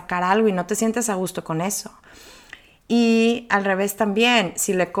quieres sacar algo y no te sientes a gusto con eso. Y al revés también,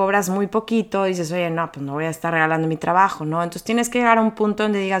 si le cobras muy poquito, dices, oye, no, pues no voy a estar regalando mi trabajo, ¿no? Entonces tienes que llegar a un punto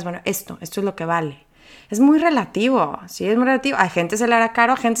donde digas, bueno, esto es lo que vale. Es muy relativo, sí, es muy relativo. A gente se le hará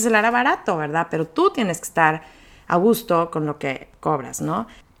caro, a gente se le hará barato, ¿verdad? Pero tú tienes que estar a gusto con lo que cobras, ¿no?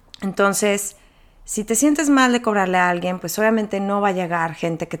 Entonces, si te sientes mal de cobrarle a alguien, pues obviamente no va a llegar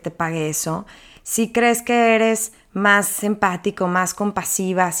gente que te pague eso. Si crees que eres más empático, más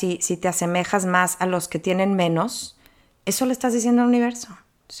compasiva, si te asemejas más a los que tienen menos, eso le estás diciendo al universo,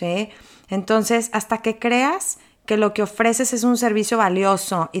 ¿sí? Entonces, hasta que creas que lo que ofreces es un servicio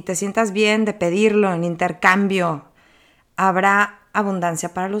valioso y te sientas bien de pedirlo en intercambio, habrá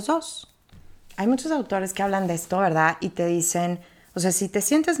abundancia para los dos. Hay muchos autores que hablan de esto, ¿verdad? Y te dicen, o sea, si te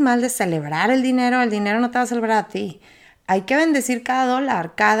sientes mal de celebrar el dinero no te va a celebrar a ti. Hay que bendecir cada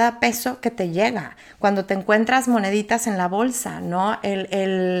dólar, cada peso que te llega. Cuando te encuentras moneditas en la bolsa, ¿no?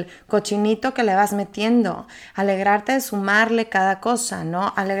 El cochinito que le vas metiendo. Alegrarte de sumarle cada cosa,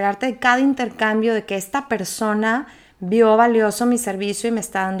 ¿no? Alegrarte de cada intercambio, de que esta persona vio valioso mi servicio y me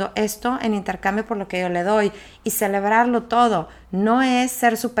está dando esto en intercambio por lo que yo le doy. Y celebrarlo todo. No es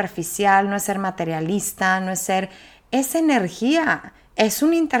ser superficial, no es ser materialista, no es ser... Es energía. Es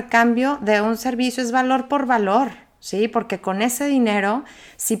un intercambio de un servicio, es valor por valor. ¿sí? Porque con ese dinero,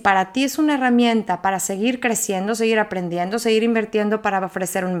 si para ti es una herramienta para seguir creciendo, seguir aprendiendo, seguir invirtiendo para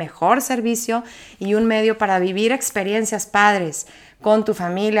ofrecer un mejor servicio y un medio para vivir experiencias padres con tu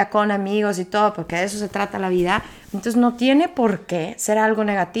familia, con amigos y todo, porque de eso se trata la vida, entonces no tiene por qué ser algo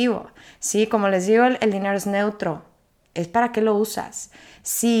negativo, ¿sí? Como les digo, el dinero es neutro, es para qué lo usas.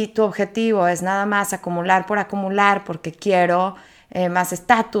 Si tu objetivo es nada más acumular por acumular porque quiero más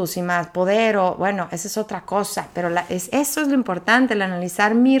estatus y más poder, o bueno, esa es otra cosa, pero eso es lo importante, el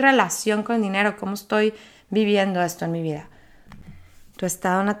analizar mi relación con el dinero, cómo estoy viviendo esto en mi vida. Tu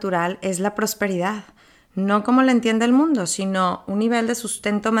estado natural es la prosperidad, no como la entiende el mundo, sino un nivel de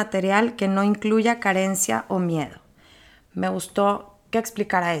sustento material que no incluya carencia o miedo. Me gustó que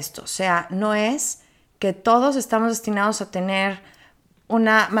explicara esto, o sea, no es que todos estamos destinados a tener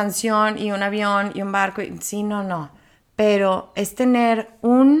una mansión y un avión y un barco, sí, no, pero es tener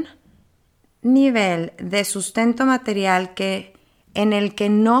un nivel de sustento material en el que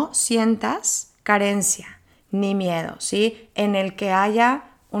no sientas carencia ni miedo, ¿sí? En el que haya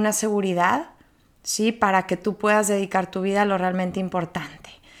una seguridad, ¿sí? Para que tú puedas dedicar tu vida a lo realmente importante.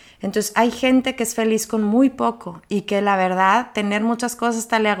 Entonces hay gente que es feliz con muy poco y que la verdad tener muchas cosas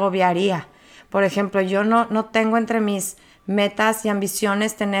hasta le agobiaría. Por ejemplo, yo no tengo entre mis metas y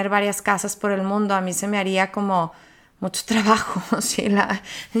ambiciones tener varias casas por el mundo. A mí se me haría como mucho trabajo, ¿sí?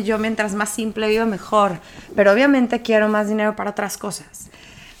 Yo mientras más simple vivo mejor, pero obviamente quiero más dinero para otras cosas.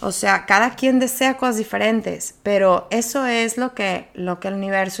 O sea, cada quien desea cosas diferentes, pero eso es lo que el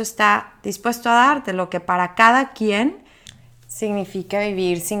universo está dispuesto a darte, lo que para cada quien significa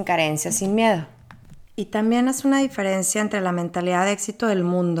vivir sin carencia, sin miedo. Y también es una diferencia entre la mentalidad de éxito del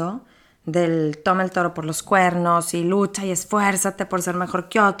mundo, del toma el toro por los cuernos y lucha y esfuérzate por ser mejor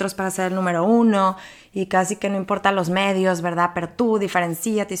que otros para ser el número uno y casi que no importa los medios, ¿verdad? Pero tú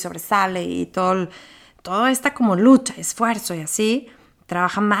diferencíate y sobresale y todo esta como lucha, esfuerzo y así,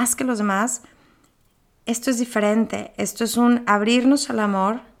 trabaja más que los demás. Esto es diferente, esto es un abrirnos al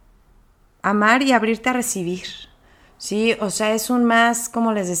amor, amar y abrirte a recibir, ¿sí? O sea, es un más,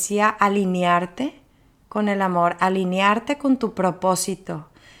 como les decía, alinearte con el amor, alinearte con tu propósito,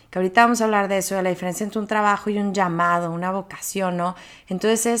 que ahorita vamos a hablar de eso, de la diferencia entre un trabajo y un llamado, una vocación, ¿no?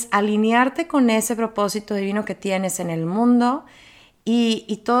 Entonces es alinearte con ese propósito divino que tienes en el mundo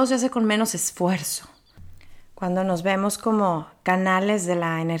y todo se hace con menos esfuerzo. Cuando nos vemos como canales de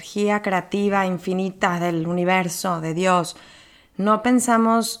la energía creativa infinita del universo, de Dios, no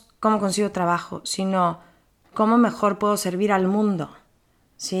pensamos cómo consigo trabajo, sino cómo mejor puedo servir al mundo,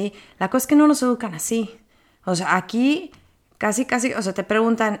 ¿sí? La cosa es que no nos educan así. O sea, aquí casi, o sea, te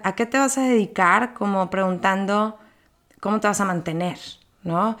preguntan, ¿a qué te vas a dedicar? Como preguntando, ¿cómo te vas a mantener?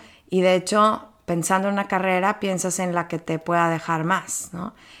 ¿No? Y de hecho, pensando en una carrera, piensas en la que te pueda dejar más,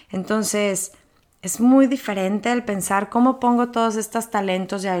 ¿no? Entonces, es muy diferente el pensar cómo pongo todos estos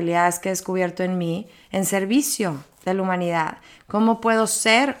talentos y habilidades que he descubierto en mí en servicio de la humanidad. ¿Cómo puedo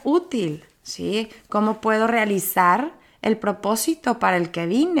ser útil? ¿Sí? ¿Cómo puedo realizar el propósito para el que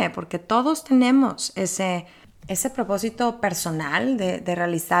vine? Porque todos tenemos ese propósito personal de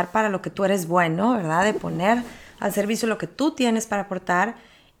realizar para lo que tú eres bueno, ¿verdad? De poner al servicio lo que tú tienes para aportar.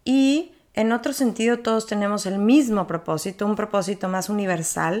 Y en otro sentido todos tenemos el mismo propósito, un propósito más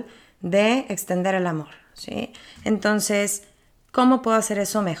universal de extender el amor, ¿sí? Entonces, ¿cómo puedo hacer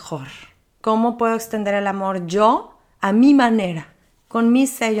eso mejor? ¿Cómo puedo extender el amor yo a mi manera? Con mi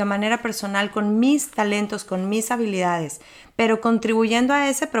sello, a manera personal, con mis talentos, con mis habilidades, pero contribuyendo a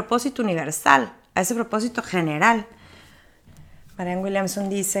ese propósito universal, a ese propósito general. Marianne Williamson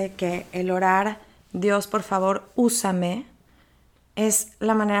dice que el orar, Dios, por favor, úsame, es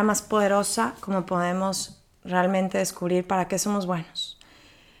la manera más poderosa como podemos realmente descubrir para qué somos buenos.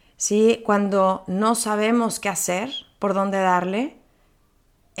 ¿Sí? Cuando no sabemos qué hacer, por dónde darle,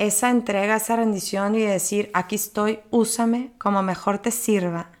 esa entrega, esa rendición y decir, aquí estoy, úsame como mejor te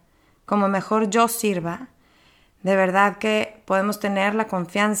sirva, como mejor yo sirva, de verdad que podemos tener la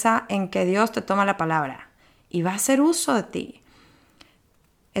confianza en que Dios te toma la palabra y va a hacer uso de ti.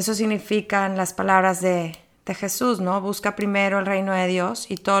 Eso significan las palabras de Jesús, ¿no? Busca primero el reino de Dios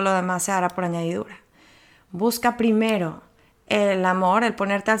y todo lo demás se hará por añadidura. Busca primero el amor, el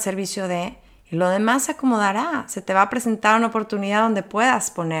ponerte al servicio de, y lo demás se acomodará. Se te va a presentar una oportunidad donde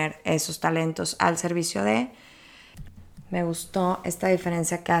puedas poner esos talentos al servicio de. Me gustó esta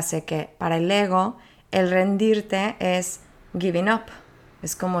diferencia que hace que para el ego el rendirte es giving up.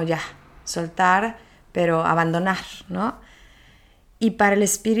 Es como ya, soltar, pero abandonar, ¿no? Y para el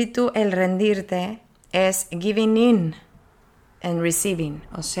espíritu el rendirte es giving in and receiving.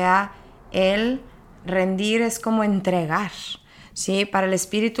 O sea, el rendir es como entregar. ¿sí? Para el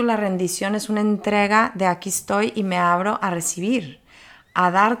espíritu la rendición es una entrega de aquí estoy y me abro a recibir,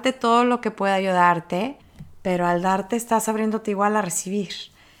 a darte todo lo que pueda yo darte, pero al darte estás abriéndote igual a recibir.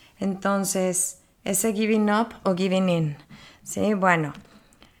 Entonces, ese giving up o giving in, ¿sí? Bueno,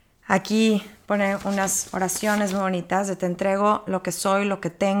 aquí pone unas oraciones muy bonitas de te entrego lo que soy, lo que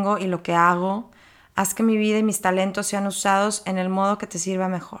tengo y lo que hago. Haz que mi vida y mis talentos sean usados en el modo que te sirva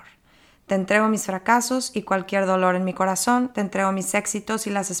mejor. Te entrego mis fracasos y cualquier dolor en mi corazón. Te entrego mis éxitos y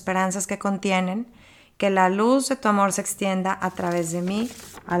las esperanzas que contienen. Que la luz de tu amor se extienda a través de mí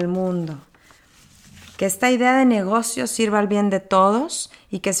al mundo. Que esta idea de negocio sirva al bien de todos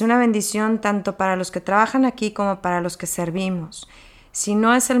y que sea una bendición tanto para los que trabajan aquí como para los que servimos. Si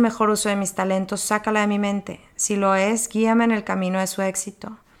no es el mejor uso de mis talentos, sácala de mi mente. Si lo es, guíame en el camino de su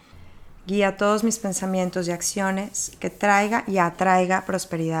éxito. Guía todos mis pensamientos y acciones, que traiga y atraiga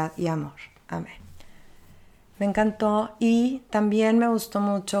prosperidad y amor. Amén. Me encantó y también me gustó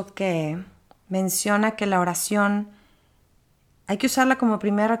mucho que menciona que la oración hay que usarla como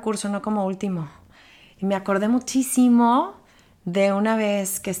primer recurso, no como último. Y me acordé muchísimo de una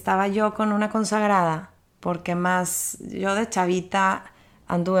vez que estaba yo con una consagrada, porque más yo de chavita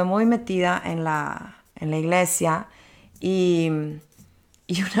anduve muy metida en la iglesia y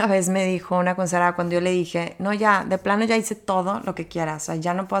una vez me dijo una consagrada cuando yo le dije, no ya, de plano ya hice todo lo que quieras, o sea,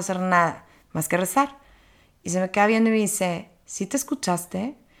 ya no puedo hacer nada más que rezar. Y se me queda viendo y me dice, ¿sí te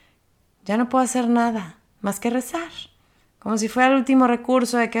escuchaste? Ya no puedo hacer nada más que rezar. Como si fuera el último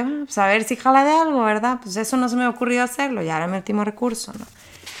recurso de que, pues a ver si jala de algo, ¿verdad? Pues eso no se me ocurrió hacerlo, ya era mi último recurso, ¿no?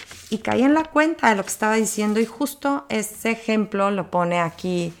 Y caí en la cuenta de lo que estaba diciendo y justo ese ejemplo lo pone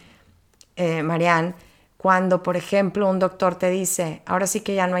aquí Marianne, cuando, por ejemplo, un doctor te dice, ahora sí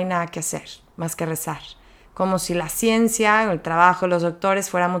que ya no hay nada que hacer más que rezar. Como si la ciencia o el trabajo de los doctores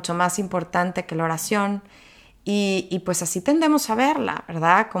fuera mucho más importante que la oración. Y pues así tendemos a verla,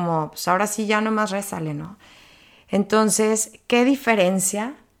 ¿verdad? Como, pues ahora sí ya nomás rézale, ¿no? Entonces, ¿qué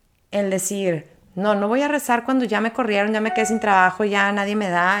diferencia el decir, no voy a rezar cuando ya me corrieron, ya me quedé sin trabajo, ya nadie me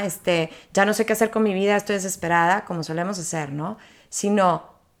da, ya no sé qué hacer con mi vida, estoy desesperada, como solemos hacer, ¿no? Sino,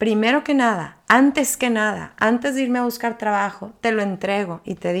 primero que nada, antes de irme a buscar trabajo, te lo entrego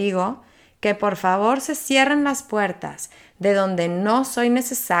y te digo que por favor se cierren las puertas de donde no soy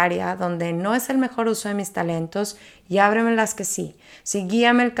necesaria, donde no es el mejor uso de mis talentos y ábreme las que sí. Sí,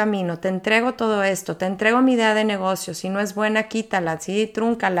 guíame el camino, te entrego todo esto, te entrego mi idea de negocio, si no es buena, quítala, sí,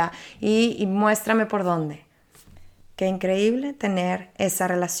 trúncala y muéstrame por dónde. Qué increíble tener esa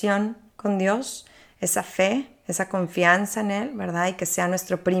relación con Dios, esa fe, esa confianza en Él, ¿verdad? Y que sea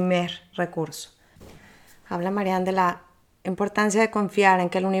nuestro primer recurso. Habla Marianne de la importancia de confiar en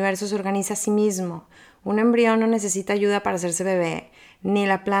que el universo se organiza a sí mismo. Un embrión no necesita ayuda para hacerse bebé, ni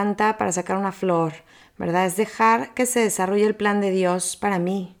la planta para sacar una flor, ¿verdad? Es dejar que se desarrolle el plan de Dios para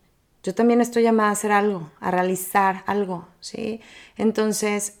mí. Yo también estoy llamada a hacer algo, a realizar algo, ¿sí?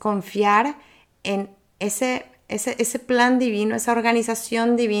 Entonces, confiar en ese plan divino, esa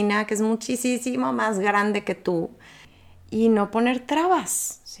organización divina que es muchísimo más grande que tú y no poner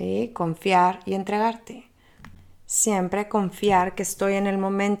trabas, ¿sí? Confiar y entregarte. Siempre confiar que estoy en el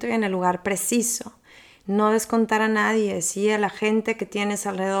momento y en el lugar preciso. No descontar a nadie, ¿sí? A la gente que tienes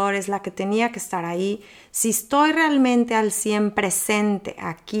alrededor es la que tenía que estar ahí. Si estoy realmente al 100 presente,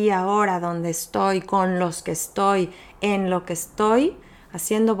 aquí, ahora, donde estoy, con los que estoy, en lo que estoy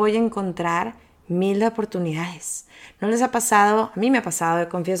haciendo, voy a encontrar 1000 de oportunidades. ¿No les ha pasado? A mí me ha pasado,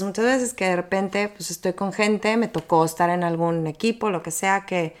 confieso muchas veces que de repente pues estoy con gente, me tocó estar en algún equipo, lo que sea,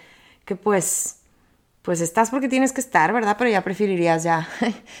 que pues estás porque tienes que estar, ¿verdad? Pero ya preferirías ya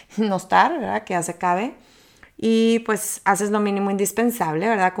no estar, ¿verdad? Que ya se acabe. Y pues haces lo mínimo indispensable,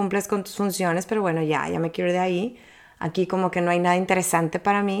 ¿verdad? Cumples con tus funciones, pero bueno, ya me quiero ir de ahí. Aquí como que no hay nada interesante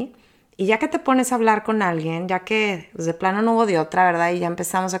para mí. Y ya que te pones a hablar con alguien, ya que pues de plano no hubo de otra, ¿verdad? Y ya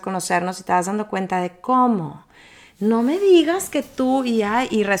empezamos a conocernos y te vas dando cuenta de cómo. No me digas que tú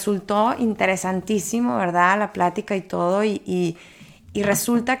y resultó interesantísimo, ¿verdad? La plática y todo. Y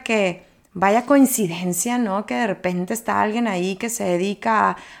resulta que vaya coincidencia, ¿no? Que de repente está alguien ahí que se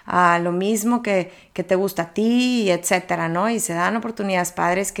dedica a lo mismo que te gusta a ti, etcétera, ¿no? Y se dan oportunidades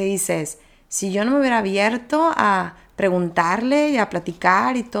padres que dices, si yo no me hubiera abierto a preguntarle y a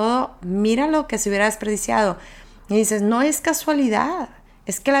platicar y todo, mira lo que se hubiera desperdiciado. Y dices, no es casualidad,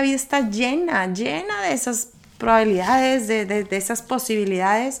 es que la vida está llena de esas probabilidades, de esas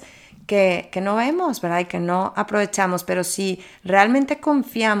posibilidades que no vemos, ¿verdad? Y que no aprovechamos, pero si realmente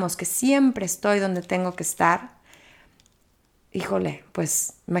confiamos que siempre estoy donde tengo que estar, híjole,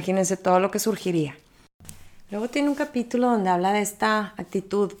 pues imagínense todo lo que surgiría. Luego tiene un capítulo donde habla de esta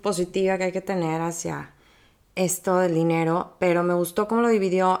actitud positiva que hay que tener hacia esto del dinero, pero me gustó cómo lo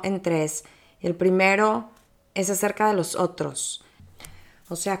dividió en tres. El primero es acerca de los otros.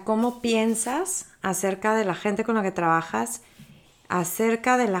 O sea, cómo piensas acerca de la gente con la que trabajas,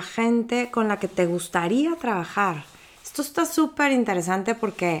 acerca de la gente con la que te gustaría trabajar. Esto está súper interesante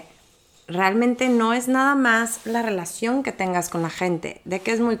porque realmente no es nada más la relación que tengas con la gente, de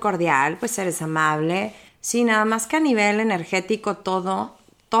que es muy cordial, pues eres amable, sí, nada más que a nivel energético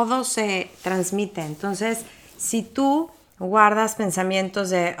todo se transmite. Entonces, si tú guardas pensamientos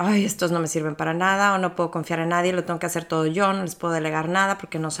de, ay, estos no me sirven para nada, o no puedo confiar en nadie, lo tengo que hacer todo yo, no les puedo delegar nada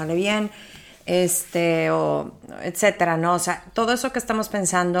porque no sale bien, o etcétera, ¿no? O sea, todo eso que estamos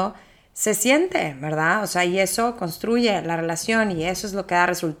pensando se siente, ¿verdad? O sea, y eso construye la relación y eso es lo que da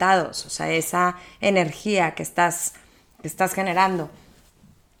resultados, o sea, esa energía que estás generando.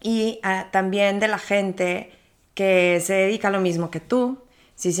 Y también de la gente que se dedica a lo mismo que tú,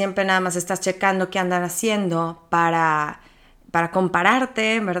 si siempre nada más estás checando qué andan haciendo para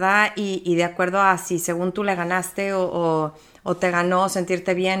compararte, ¿verdad? Y de acuerdo a si según tú le ganaste o te ganó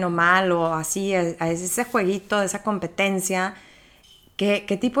sentirte bien o mal o así, a ese jueguito, esa competencia,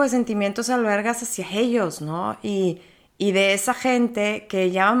 ¿qué tipo de sentimientos albergas hacia ellos, ¿no? Y de esa gente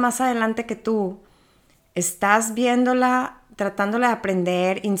que ya va más adelante que tú, estás viéndola, tratándola de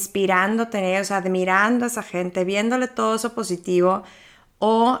aprender, inspirándote en ella, o sea, admirando a esa gente, viéndole todo eso positivo,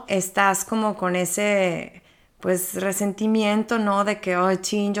 o estás como con ese, pues, resentimiento, ¿no? De que, oh,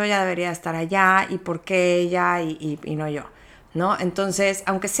 chin, yo ya debería estar allá, y por qué ella, y no yo, ¿no? Entonces,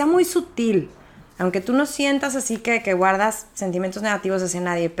 aunque sea muy sutil, aunque tú no sientas así que guardas sentimientos negativos hacia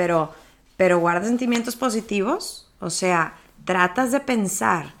nadie, pero guardas sentimientos positivos, o sea, tratas de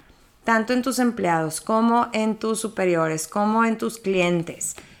pensar tanto en tus empleados como en tus superiores, como en tus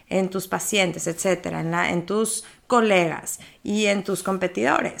clientes, en tus pacientes, etcétera, en tus colegas y en tus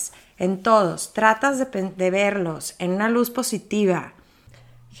competidores, en todos. Tratas de verlos en una luz positiva,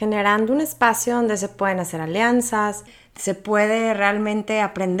 generando un espacio donde se pueden hacer alianzas, se puede realmente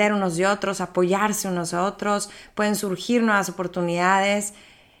aprender unos de otros, apoyarse unos a otros, pueden surgir nuevas oportunidades.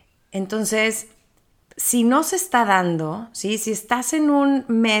 Entonces, si no se está dando, ¿sí? Si estás en un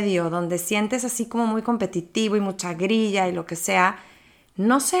medio donde sientes así como muy competitivo y mucha grilla y lo que sea,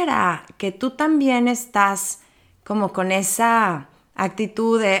 ¿no será que tú también estás como con esa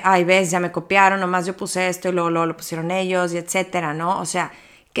actitud de, ay, ves, ya me copiaron, nomás yo puse esto y luego lo pusieron ellos y etcétera, ¿no? O sea,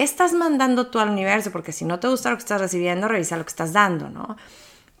 ¿qué estás mandando tú al universo? Porque si no te gusta lo que estás recibiendo, revisa lo que estás dando, ¿no?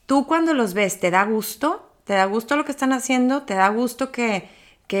 Tú cuando los ves, ¿te da gusto? ¿Te da gusto lo que están haciendo? ¿Te da gusto que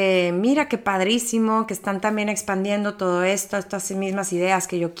mira qué padrísimo, que están también expandiendo todo esto, estas mismas ideas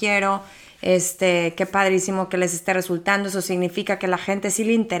que yo quiero, qué padrísimo que les esté resultando? Eso significa que a la gente sí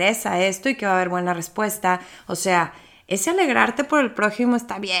le interesa esto y que va a haber buena respuesta. O sea, ese alegrarte por el prójimo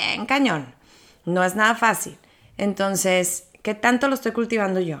está bien cañón, no es nada fácil. Entonces, ¿qué tanto lo estoy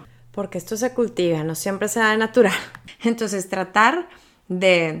cultivando yo? Porque esto se cultiva, no siempre se da de natural. Entonces, tratar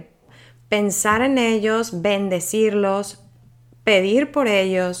de pensar en ellos, bendecirlos, pedir por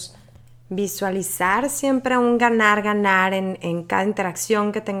ellos, visualizar siempre un ganar en cada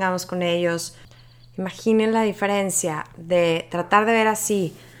interacción que tengamos con ellos. Imaginen la diferencia de tratar de ver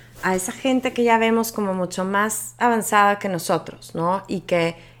así a esa gente que ya vemos como mucho más avanzada que nosotros, ¿no? Y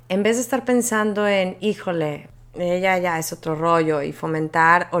que en vez de estar pensando en, híjole, ella ya es otro rollo, y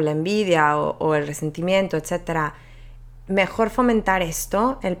fomentar o la envidia o el resentimiento, etcétera, mejor fomentar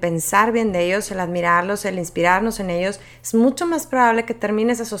esto, el pensar bien de ellos, el admirarlos, el inspirarnos en ellos. Es mucho más probable que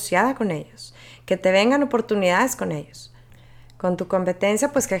termines asociada con ellos, que te vengan oportunidades con ellos. Con tu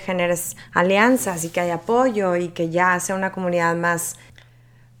competencia, pues que generes alianzas y que haya apoyo y que ya sea una comunidad más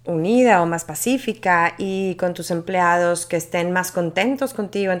unida o más pacífica, y con tus empleados que estén más contentos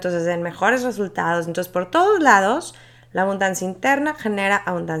contigo, entonces den mejores resultados. Entonces, por todos lados, la abundancia interna genera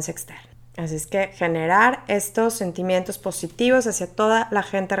abundancia externa. Así es que generar estos sentimientos positivos hacia toda la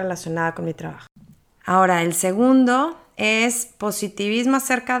gente relacionada con mi trabajo. Ahora, el segundo es positivismo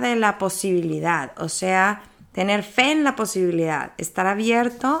acerca de la posibilidad, o sea, tener fe en la posibilidad, estar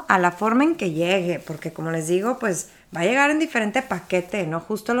abierto a la forma en que llegue, porque como les digo, pues va a llegar en diferente paquete, no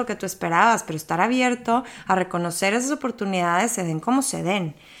justo lo que tú esperabas, pero estar abierto a reconocer esas oportunidades, se den como se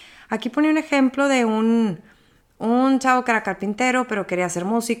den. Aquí pone un ejemplo de un chavo que era carpintero, pero quería ser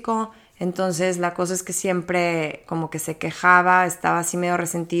músico. Entonces la cosa es que siempre como que se quejaba, estaba así medio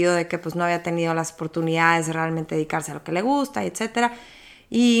resentido de que pues no había tenido las oportunidades de realmente dedicarse a lo que le gusta, etcétera.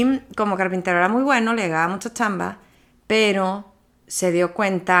 Y como carpintero era muy bueno, le llegaba mucha chamba, pero se dio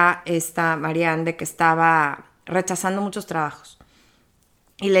cuenta esta Marianne de que estaba rechazando muchos trabajos.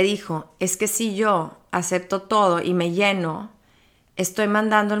 Y le dijo, es que si yo acepto todo y me lleno, estoy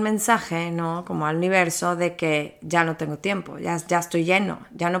mandando el mensaje, ¿no? Como al universo de que ya no tengo tiempo, ya estoy lleno,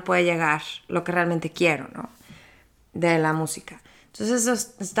 ya no puede llegar lo que realmente quiero, ¿no? De la música. Entonces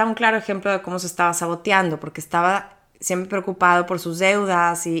eso está un claro ejemplo de cómo se estaba saboteando, porque estaba siempre preocupado por sus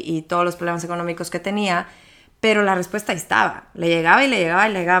deudas y todos los problemas económicos que tenía, pero la respuesta ahí estaba. Le llegaba y le llegaba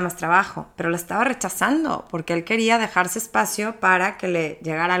y le llegaba más trabajo, pero la estaba rechazando porque él quería dejarse espacio para que le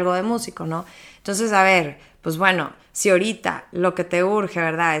llegara algo de músico, ¿no? Entonces, a ver, pues bueno, si ahorita lo que te urge,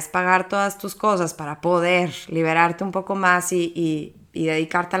 ¿verdad?, es pagar todas tus cosas para poder liberarte un poco más y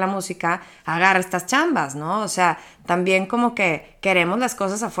dedicarte a la música, agarra estas chambas, ¿no? O sea, también como que queremos las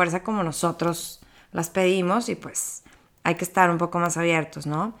cosas a fuerza como nosotros las pedimos y pues hay que estar un poco más abiertos,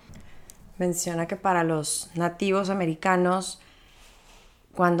 ¿no? Menciona que para los nativos americanos,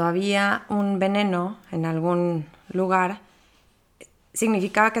 cuando había un veneno en algún lugar,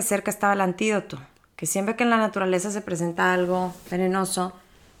 significaba que cerca estaba el antídoto, que siempre que en la naturaleza se presenta algo venenoso,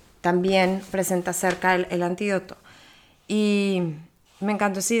 también presenta cerca el antídoto. Y me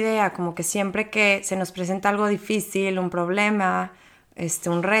encantó esa idea, como que siempre que se nos presenta algo difícil, un problema,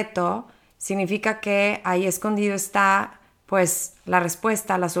 un reto, significa que ahí escondido está pues la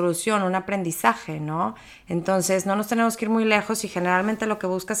respuesta, la solución, un aprendizaje, ¿no? Entonces no nos tenemos que ir muy lejos y generalmente lo que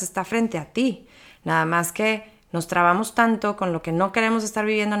buscas está frente a ti. Nada más que nos trabamos tanto con lo que no queremos estar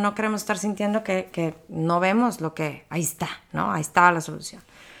viviendo, no queremos estar sintiendo que no vemos lo que ahí está, ¿no? Ahí está la solución.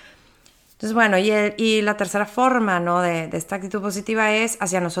 Entonces, bueno, y la tercera forma, ¿no?, de esta actitud positiva es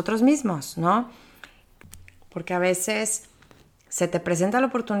hacia nosotros mismos, ¿no? Porque a veces se te presenta la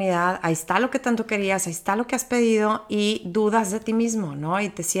oportunidad, ahí está lo que tanto querías, ahí está lo que has pedido y dudas de ti mismo, ¿no? Y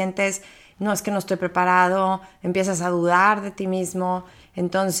te sientes, no, es que no estoy preparado, empiezas a dudar de ti mismo.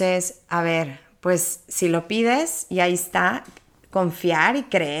 Entonces, a ver, pues si lo pides y ahí está, confiar y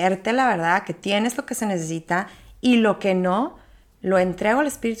creerte la verdad que tienes lo que se necesita y lo que no, lo entrego al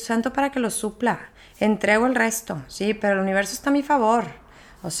Espíritu Santo para que lo supla. Entrego el resto, sí, pero el universo está a mi favor.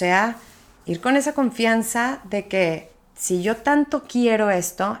 O sea, ir con esa confianza de que si yo tanto quiero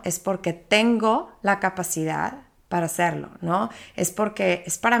esto, es porque tengo la capacidad para hacerlo, ¿no? Es porque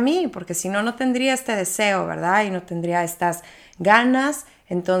es para mí, porque si no, no tendría este deseo, ¿verdad? Y no tendría estas ganas,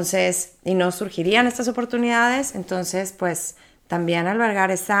 entonces, y no surgirían estas oportunidades, entonces, pues, también albergar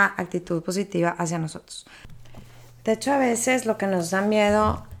esa actitud positiva hacia nosotros. De hecho, a veces lo que nos da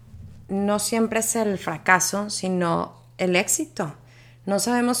miedo no siempre es el fracaso, sino el éxito. No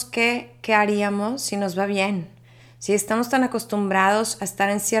sabemos qué haríamos si nos va bien. Si estamos tan acostumbrados a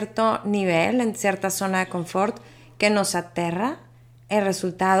estar en cierto nivel, en cierta zona de confort, que nos aterra el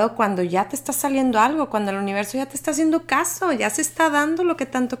resultado cuando ya te está saliendo algo, cuando el universo ya te está haciendo caso, ya se está dando lo que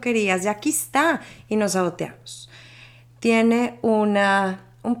tanto querías, ya aquí está, y nos saboteamos. Tiene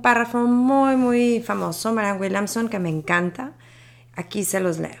un párrafo muy, muy famoso, Marianne Williamson, que me encanta. Aquí se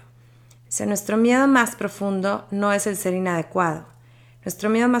los leo. Dice, nuestro miedo más profundo no es el ser inadecuado.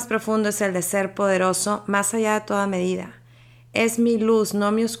 Nuestro miedo más profundo es el de ser poderoso más allá de toda medida. Es mi luz,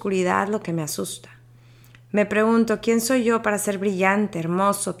 no mi oscuridad, lo que me asusta. Me pregunto, ¿quién soy yo para ser brillante,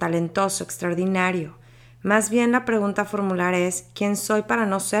 hermoso, talentoso, extraordinario? Más bien la pregunta a formular es, ¿quién soy para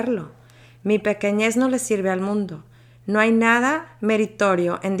no serlo? Mi pequeñez no le sirve al mundo. No hay nada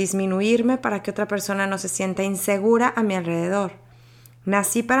meritorio en disminuirme para que otra persona no se sienta insegura a mi alrededor.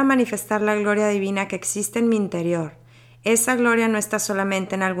 Nací para manifestar la gloria divina que existe en mi interior. Esa gloria no está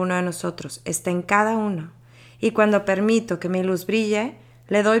solamente en alguno de nosotros, está en cada uno. Y cuando permito que mi luz brille,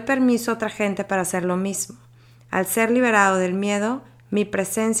 le doy permiso a otra gente para hacer lo mismo. Al ser liberado del miedo, mi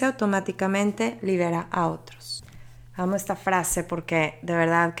presencia automáticamente libera a otros. Amo esta frase porque de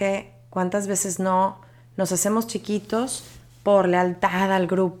verdad que cuántas veces no nos hacemos chiquitos por lealtad al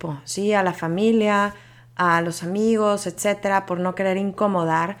grupo, ¿sí? A la familia, a los amigos, etcétera, por no querer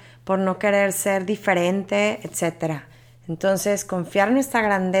incomodar, por no querer ser diferente, etcétera. Entonces, confiar en nuestra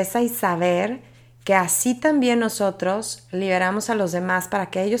grandeza y saber que así también nosotros liberamos a los demás para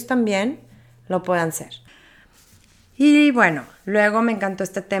que ellos también lo puedan ser. Y bueno, luego me encantó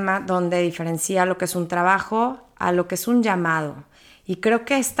este tema donde diferencia lo que es un trabajo a lo que es un llamado. Y creo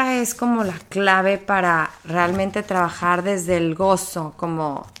que esta es como la clave para realmente trabajar desde el gozo,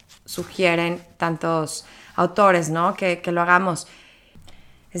 como sugieren tantos autores, ¿no? Que lo hagamos.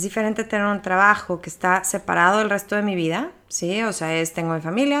 Es diferente tener un trabajo que está separado del resto de mi vida, ¿sí? O sea, tengo mi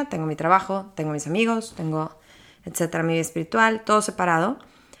familia, tengo mi trabajo, tengo mis amigos, tengo, etcétera, mi vida espiritual, todo separado,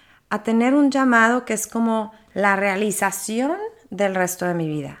 a tener un llamado que es como la realización del resto de mi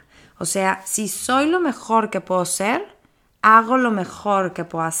vida. O sea, si soy lo mejor que puedo ser, hago lo mejor que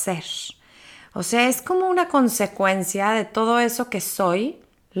puedo hacer. O sea, es como una consecuencia de todo eso que soy,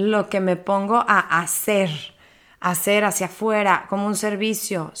 lo que me pongo a hacer, hacer hacia afuera como un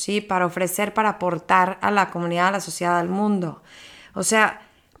servicio, ¿sí? Para ofrecer, para aportar a la comunidad, a la sociedad, al mundo. O sea,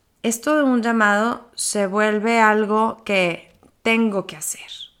 esto de un llamado se vuelve algo que tengo que hacer,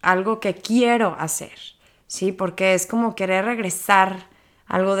 algo que quiero hacer, ¿sí? Porque es como querer regresar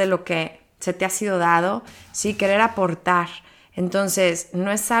algo de lo que se te ha sido dado, ¿sí? Querer aportar. Entonces, no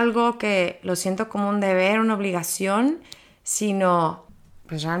es algo que lo siento como un deber, una obligación, sino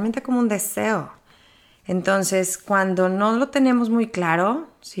pues realmente como un deseo. Entonces, cuando no lo tenemos muy claro,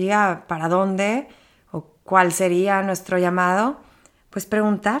 ¿sí? Para dónde o cuál sería nuestro llamado, pues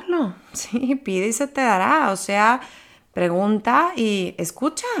preguntarlo, ¿sí? Pide y se te dará. O sea, pregunta y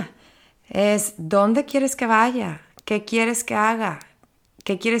escucha. Es ¿dónde quieres que vaya? ¿Qué quieres que haga?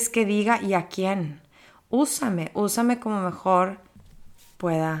 ¿Qué quieres que diga y a quién? Úsame como mejor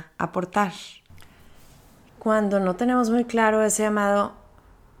pueda aportar. Cuando no tenemos muy claro ese llamado,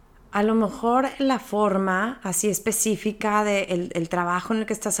 a lo mejor la forma así específica del trabajo en el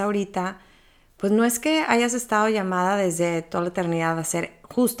que estás ahorita, pues no es que hayas estado llamada desde toda la eternidad a hacer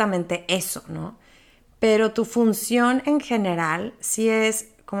justamente eso, ¿no? Pero tu función en general sí es,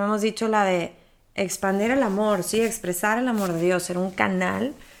 como hemos dicho, la de expandir el amor, sí, expresar el amor de Dios, ser un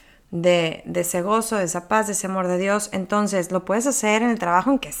canal de ese gozo, de esa paz, de ese amor de Dios. Entonces lo puedes hacer en el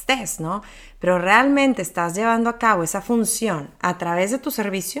trabajo en que estés, ¿no? Pero realmente estás llevando a cabo esa función a través de tu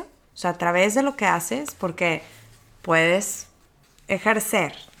servicio, o sea, a través de lo que haces, porque puedes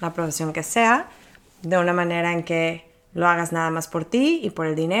ejercer la profesión que sea de una manera en que lo hagas nada más por ti y por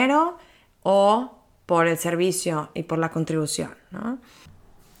el dinero o por el servicio y por la contribución, ¿no?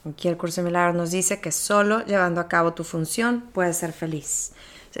 Aquí el Curso de Milagros nos dice que solo llevando a cabo tu función puedes ser feliz.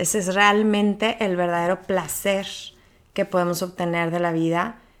 Ese es realmente el verdadero placer que podemos obtener de la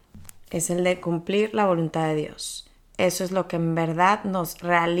vida, es el de cumplir la voluntad de Dios. Eso es lo que en verdad nos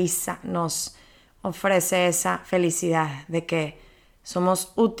realiza, nos ofrece esa felicidad de que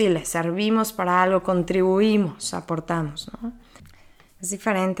somos útiles, servimos para algo, contribuimos, aportamos, ¿no? Es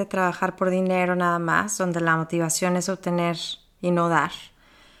diferente trabajar por dinero nada más, donde la motivación es obtener y no dar,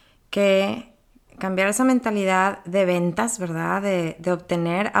 que cambiar esa mentalidad de ventas, ¿verdad? De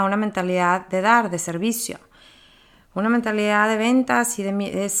obtener a una mentalidad de dar, de servicio. Una mentalidad de ventas y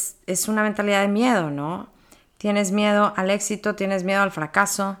es una mentalidad de miedo, ¿no? Tienes miedo al éxito, tienes miedo al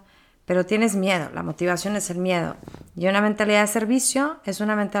fracaso, pero tienes miedo. La motivación es el miedo. Y una mentalidad de servicio es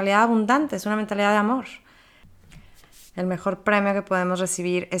una mentalidad abundante, es una mentalidad de amor. El mejor premio que podemos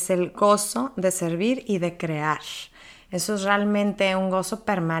recibir es el gozo de servir y de crear. Eso es realmente un gozo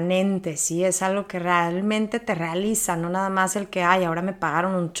permanente, ¿sí? Es algo que realmente te realiza, no nada más el que, ay, ahora me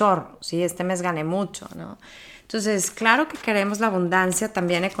pagaron un chorro, ¿sí? Este mes gané mucho, ¿no? Entonces, claro que queremos la abundancia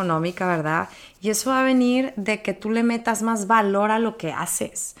también económica, ¿verdad? Y eso va a venir de que tú le metas más valor a lo que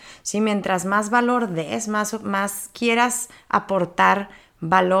haces, ¿sí? Mientras más valor des, más quieras aportar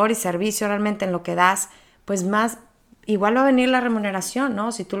valor y servicio realmente en lo que das, pues más igual va a venir la remuneración,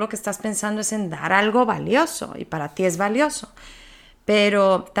 ¿no? Si tú lo que estás pensando es en dar algo valioso y para ti es valioso.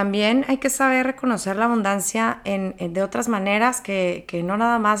 Pero también hay que saber reconocer la abundancia de otras maneras que no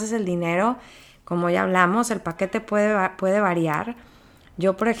nada más es el dinero. Como ya hablamos, el paquete puede variar.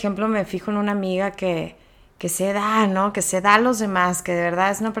 Yo, por ejemplo, me fijo en una amiga que se da, ¿no? Que se da a los demás, que de verdad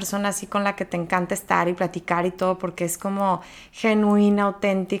es una persona así con la que te encanta estar y platicar y todo, porque es como genuina,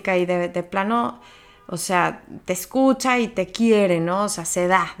 auténtica y de plano, o sea, te escucha y te quiere, ¿no? O sea, se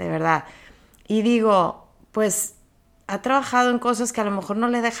da, de verdad. Y digo, pues ha trabajado en cosas que a lo mejor no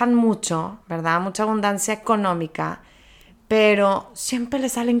le dejan mucho, ¿verdad? Mucha abundancia económica, pero siempre le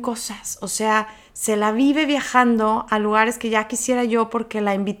salen cosas, o sea, se la vive viajando a lugares que ya quisiera yo porque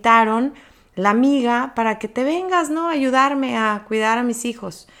la invitaron, la amiga, para que te vengas, ¿no? A ayudarme a cuidar a mis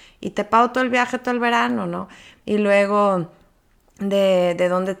hijos y te pago todo el viaje, todo el verano, ¿no? Y luego de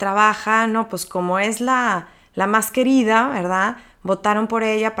donde trabaja, ¿no? Pues como es la más querida, ¿verdad? Votaron por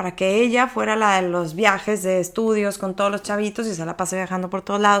ella para que ella fuera la de los viajes de estudios con todos los chavitos y se la pase viajando por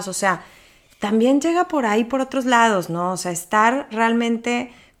todos lados, o sea, también llega por ahí, por otros lados, ¿no? O sea, estar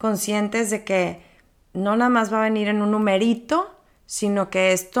realmente conscientes de que no nada más va a venir en un numerito, sino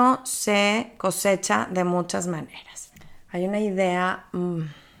que esto se cosecha de muchas maneras. Hay una idea,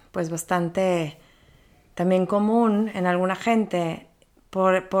 pues bastante también común en alguna gente,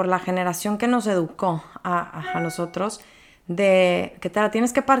 por la generación que nos educó a nosotros, de que te la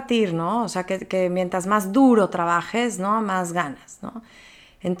tienes que partir, ¿no? O sea, que mientras más duro trabajes, ¿no? Más ganas, ¿no?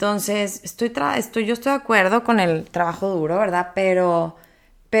 Entonces, yo estoy de acuerdo con el trabajo duro, ¿verdad?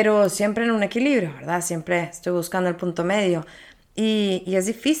 Pero siempre en un equilibrio, ¿verdad? Siempre estoy buscando el punto medio. Y es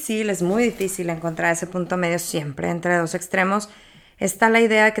difícil, es muy difícil encontrar ese punto medio siempre entre dos extremos. está la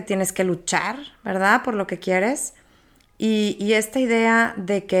idea de que tienes que luchar, ¿verdad? Por lo que quieres. Y esta idea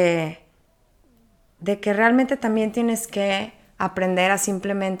de que realmente también tienes que aprender a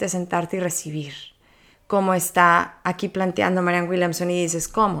simplemente sentarte y recibir, como está aquí planteando Marianne Williamson, y dices,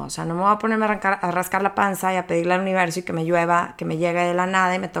 ¿cómo? O sea, no me voy a ponerme a rascar la panza y a pedirle al universo y que me llueva, que me llegue de la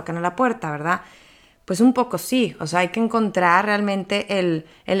nada y me toquen a la puerta, ¿verdad? Pues un poco sí, o sea, hay que encontrar realmente el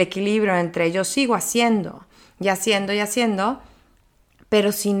equilibrio entre yo sigo haciendo y haciendo y haciendo,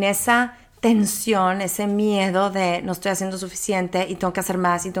 pero sin esa tensión, ese miedo de no estoy haciendo suficiente y tengo que hacer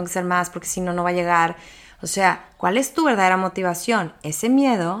más y tengo que hacer más porque si no, no va a llegar. O sea, ¿cuál es tu verdadera motivación? ¿Ese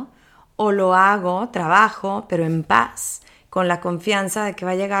miedo o lo hago, trabajo, pero en paz, con la confianza de que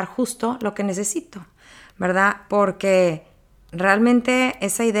va a llegar justo lo que necesito, ¿verdad? Porque realmente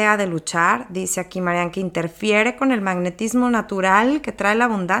esa idea de luchar, dice aquí Marianne, que interfiere con el magnetismo natural que trae la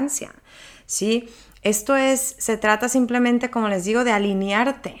abundancia, ¿sí? Se trata simplemente, como les digo, de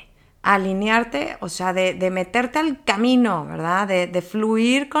alinearte, o sea, de meterte al camino, ¿verdad? De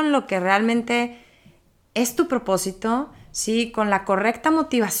fluir con lo que realmente es tu propósito, ¿sí? Con la correcta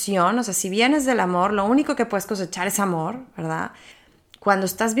motivación, o sea, si vienes del amor, lo único que puedes cosechar es amor, ¿verdad? Cuando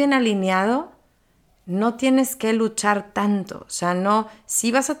estás bien alineado, no tienes que luchar tanto, o sea, no,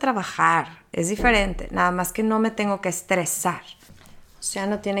 sí vas a trabajar, es diferente, nada más que no me tengo que estresar, o sea,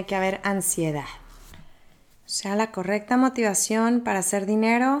 no tiene que haber ansiedad. O sea, la correcta motivación para hacer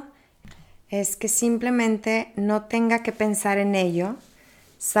dinero es que simplemente no tenga que pensar en ello,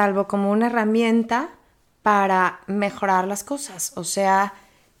 salvo como una herramienta para mejorar las cosas. O sea,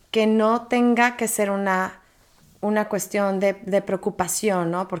 que no tenga que ser una cuestión de preocupación,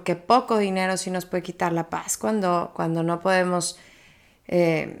 ¿no? Porque poco dinero sí nos puede quitar la paz cuando no podemos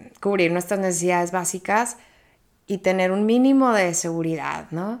cubrir nuestras necesidades básicas y tener un mínimo de seguridad,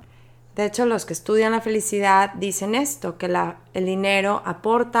 ¿no? De hecho, los que estudian la felicidad dicen esto, que el dinero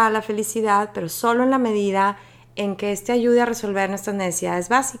aporta a la felicidad, pero solo en la medida en que éste ayude a resolver nuestras necesidades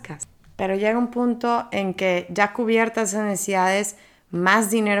básicas. Pero llega un punto en que ya cubiertas esas necesidades, más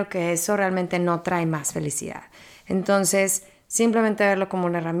dinero que eso realmente no trae más felicidad. Entonces, simplemente verlo como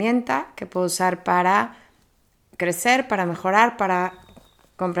una herramienta que puedo usar para crecer, para mejorar, para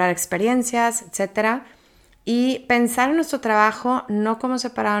comprar experiencias, etcétera. Y pensar en nuestro trabajo no como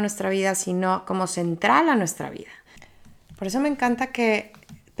separado de nuestra vida, sino como central a nuestra vida. Por eso me encanta que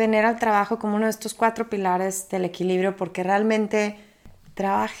tener al trabajo como uno de estos 4 pilares del equilibrio, porque realmente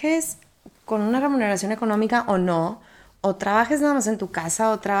trabajes con una remuneración económica o no, o trabajes nada más en tu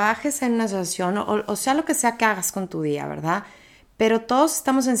casa, o trabajes en una asociación, o sea lo que sea que hagas con tu día, ¿verdad? Pero todos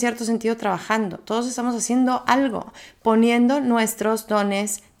estamos en cierto sentido trabajando, todos estamos haciendo algo, poniendo nuestros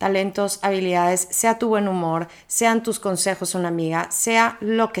dones, talentos, habilidades, sea tu buen humor, sean tus consejos a una amiga, sea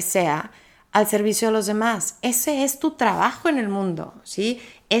lo que sea, al servicio de los demás. Ese es tu trabajo en el mundo, ¿sí?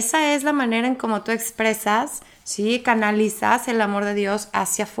 Esa es la manera en cómo tú expresas, ¿sí? Canalizas el amor de Dios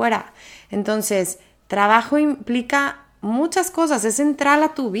hacia afuera. Entonces, trabajo implica muchas cosas, es central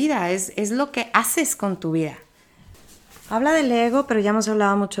a tu vida, es lo que haces con tu vida. Habla del ego, pero ya hemos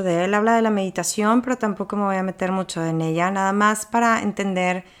hablado mucho de él. Habla de la meditación, pero tampoco me voy a meter mucho en ella. Nada más para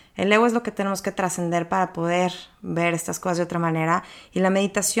entender, el ego es lo que tenemos que trascender para poder ver estas cosas de otra manera. Y la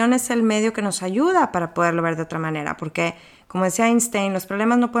meditación es el medio que nos ayuda para poderlo ver de otra manera. Porque, como decía Einstein, los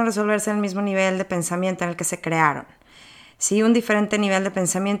problemas no pueden resolverse en el mismo nivel de pensamiento en el que se crearon. Sí, un diferente nivel de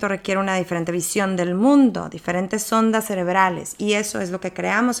pensamiento requiere una diferente visión del mundo, diferentes ondas cerebrales. Y eso es lo que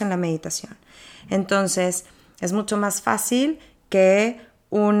creamos en la meditación. Entonces, es mucho más fácil que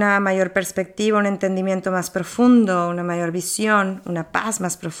una mayor perspectiva, un entendimiento más profundo, una mayor visión, una paz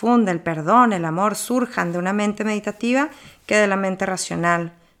más profunda, el perdón, el amor surjan de una mente meditativa que de la mente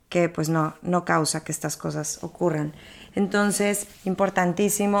racional, que pues no causa que estas cosas ocurran. Entonces,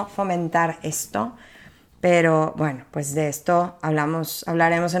 importantísimo fomentar esto, pero bueno, pues de esto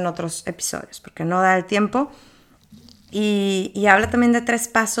hablaremos en otros episodios, porque no da el tiempo. Y habla también de 3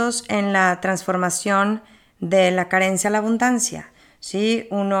 pasos en la transformación de la carencia a la abundancia, ¿sí?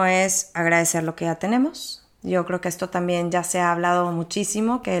 Uno es agradecer lo que ya tenemos. Yo creo que esto también ya se ha hablado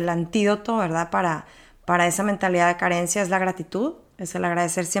muchísimo, que el antídoto, ¿verdad? Para esa mentalidad de carencia es la gratitud, es el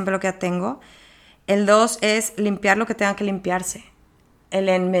agradecer siempre lo que ya tengo. El 2 es limpiar lo que tenga que limpiarse, el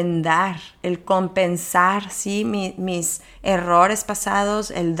enmendar, el compensar, ¿sí? Mis errores pasados,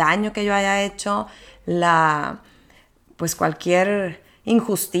 el daño que yo haya hecho, pues cualquier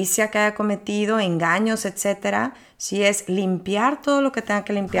injusticia que haya cometido, engaños, etcétera, sí, es limpiar todo lo que tenga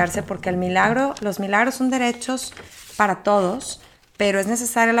que limpiarse, porque los milagros son derechos para todos, pero es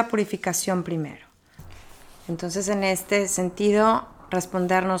necesaria la purificación primero. Entonces, en este sentido,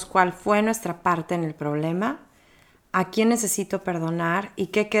 respondernos cuál fue nuestra parte en el problema, a quién necesito perdonar y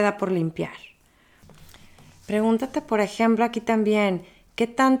qué queda por limpiar. Pregúntate, por ejemplo, aquí también, ¿qué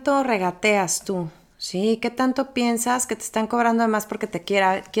tanto regateas tú? ¿Sí? ¿Qué tanto piensas que te están cobrando de más porque te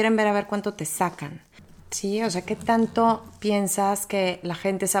quieren ver a ver cuánto te sacan? ¿Sí? O sea, ¿qué tanto piensas que la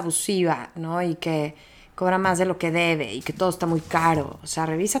gente es abusiva, ¿no? Y que cobra más de lo que debe y que todo está muy caro. O sea,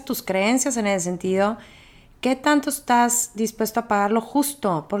 revisa tus creencias en ese sentido. ¿Qué tanto estás dispuesto a pagar lo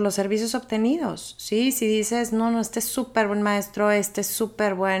justo por los servicios obtenidos? ¿Sí? Si dices, no, este es súper buen maestro, este es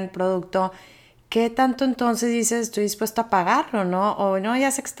súper buen producto, ¿qué tanto entonces dices, estoy dispuesto a pagarlo, no? O no, ya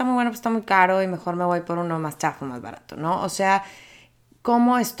sé que está muy bueno, pero está muy caro y mejor me voy por uno más chafo, más barato, ¿no? O sea,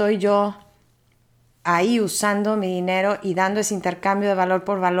 ¿cómo estoy yo ahí usando mi dinero y dando ese intercambio de valor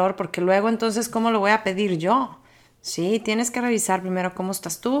por valor? Porque luego entonces, ¿cómo lo voy a pedir yo? Sí, tienes que revisar primero cómo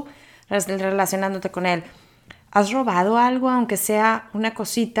estás tú relacionándote con él. ¿Has robado algo, aunque sea una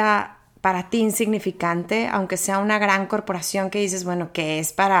cosita para ti insignificante, aunque sea una gran corporación que dices, bueno, que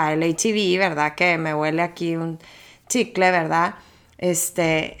es para el H-E-B, ¿verdad? Que me huele aquí un chicle, ¿verdad? Es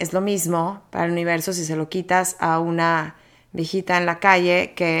lo mismo para el universo si se lo quitas a una viejita en la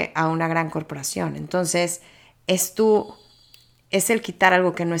calle que a una gran corporación. Entonces, es el quitar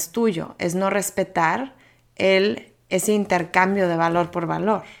algo que no es tuyo, es no respetar ese intercambio de valor por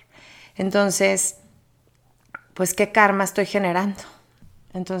valor. Entonces, pues, ¿qué karma estoy generando?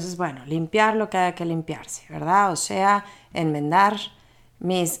 Entonces, bueno, limpiar lo que haya que limpiarse, ¿verdad? O sea, enmendar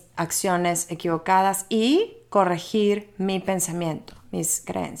mis acciones equivocadas y corregir mi pensamiento, mis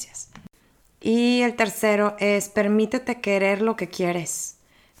creencias. Y el tercero es permítete querer lo que quieres.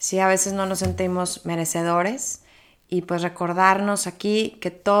 Sí, a veces no nos sentimos merecedores y pues recordarnos aquí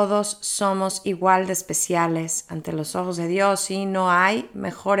que todos somos igual de especiales ante los ojos de Dios y no hay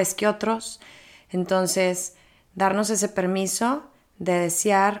mejores que otros. Entonces, darnos ese permiso de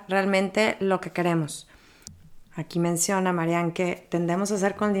desear realmente lo que queremos. Aquí menciona Marianne que tendemos a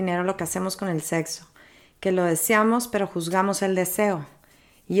hacer con el dinero lo que hacemos con el sexo, que lo deseamos pero juzgamos el deseo.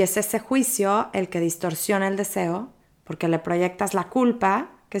 Y es ese juicio el que distorsiona el deseo, porque le proyectas la culpa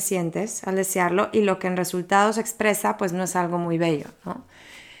que sientes al desearlo y lo que en resultado se expresa pues no es algo muy bello, ¿no?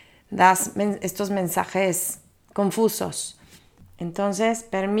 Das estos mensajes confusos. Entonces,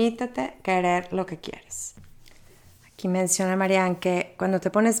 permítete querer lo que quieres. Aquí menciona Marianne que cuando te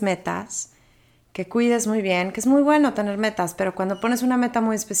pones metas, que cuides muy bien, que es muy bueno tener metas, pero cuando pones una meta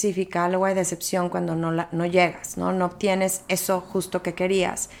muy específica, luego hay decepción cuando no llegas, ¿no? No obtienes eso justo que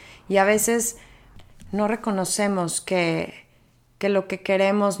querías. Y a veces no reconocemos que lo que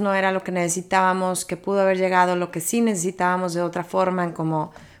queremos no era lo que necesitábamos, que pudo haber llegado lo que sí necesitábamos de otra forma, en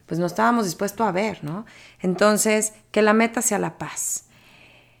como pues no estábamos dispuestos a ver, ¿no? Entonces, que la meta sea la paz.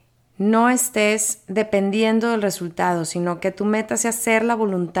 No estés dependiendo del resultado, sino que tu meta sea hacer la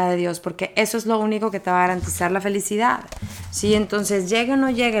voluntad de Dios, porque eso es lo único que te va a garantizar la felicidad. ¿Sí? Entonces, llegue o no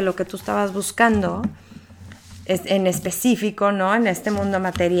llegue lo que tú estabas buscando, en específico, ¿no? En este mundo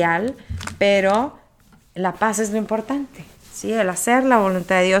material, pero la paz es lo importante, ¿sí? El hacer la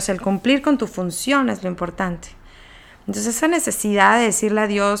voluntad de Dios, el cumplir con tu función es lo importante. Entonces, esa necesidad de decirle a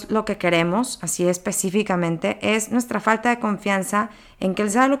Dios lo que queremos, así específicamente, es nuestra falta de confianza en que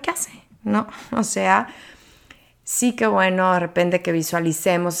Él sabe lo que hace, ¿no? O sea, sí que bueno, de repente que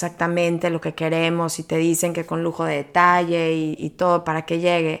visualicemos exactamente lo que queremos y te dicen que con lujo de detalle y todo para que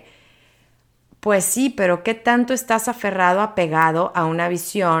llegue. Pues sí, pero ¿qué tanto estás aferrado, apegado a una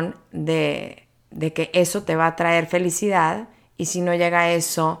visión de que eso te va a traer felicidad? Y si no llega a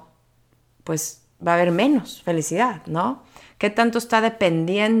eso, pues va a haber menos felicidad, ¿no? ¿Qué tanto está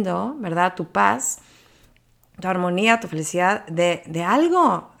dependiendo, verdad, tu paz, tu armonía, tu felicidad de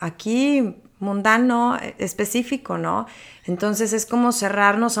algo aquí mundano, específico, ¿no? Entonces es como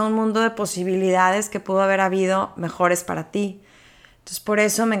cerrarnos a un mundo de posibilidades que pudo haber habido mejores para ti. Entonces por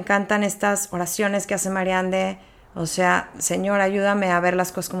eso me encantan estas oraciones que hace Marianne o sea, Señor, ayúdame a ver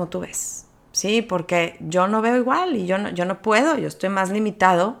las cosas como tú ves, ¿sí? Porque yo no veo igual y yo no puedo, yo estoy más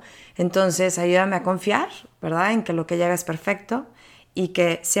limitado. Entonces, ayúdame a confiar, ¿verdad? En que lo que llega es perfecto y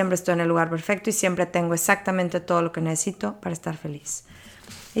que siempre estoy en el lugar perfecto y siempre tengo exactamente todo lo que necesito para estar feliz.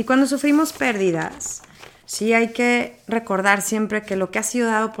 Y cuando sufrimos pérdidas, sí hay que recordar siempre que lo que ha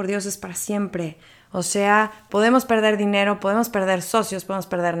sido dado por Dios es para siempre. O sea, podemos perder dinero, podemos perder socios, podemos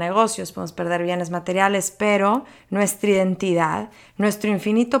perder negocios, podemos perder bienes materiales, pero nuestra identidad, nuestro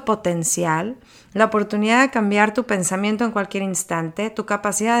infinito potencial, la oportunidad de cambiar tu pensamiento en cualquier instante, tu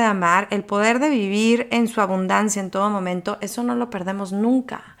capacidad de amar, el poder de vivir en su abundancia en todo momento, eso no lo perdemos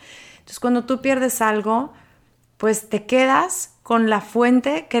nunca. Entonces, cuando tú pierdes algo, pues te quedas con la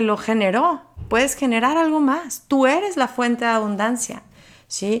fuente que lo generó. Puedes generar algo más. Tú eres la fuente de abundancia.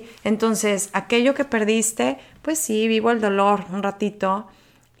 ¿sí? Entonces, aquello que perdiste, pues sí, vivo el dolor un ratito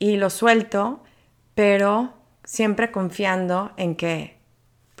y lo suelto, pero siempre confiando en que,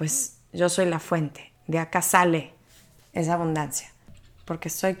 pues, yo soy la fuente. De acá sale esa abundancia, porque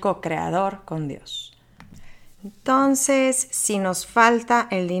soy co-creador con Dios. Entonces, si nos falta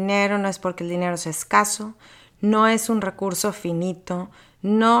el dinero, no es porque el dinero sea escaso, no es un recurso finito,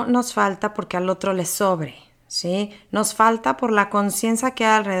 no nos falta porque al otro le sobre, ¿sí? Nos falta por la conciencia que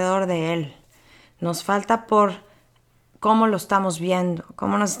hay alrededor de él. Nos falta por cómo lo estamos viendo,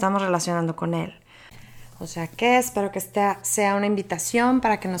 cómo nos estamos relacionando con él. O sea que espero que esta sea una invitación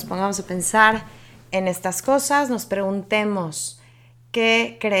para que nos pongamos a pensar en estas cosas, nos preguntemos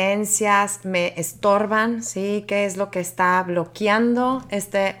qué creencias me estorban, ¿sí? ¿Qué es lo que está bloqueando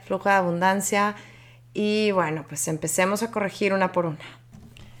este flujo de abundancia? Y bueno, pues empecemos a corregir una por una.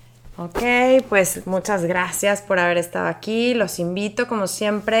 Ok, pues muchas gracias por haber estado aquí. Los invito, como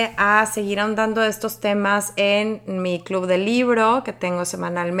siempre, a seguir ahondando estos temas en mi club de libro que tengo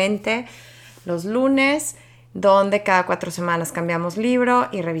semanalmente los lunes, donde cada 4 semanas cambiamos libro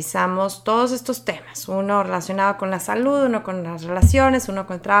y revisamos todos estos temas. Uno relacionado con la salud, uno con las relaciones, uno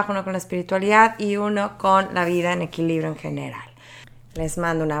con el trabajo, uno con la espiritualidad y uno con la vida en equilibrio en general. Les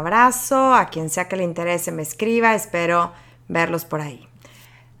mando un abrazo, a quien sea que le interese me escriba, espero verlos por ahí.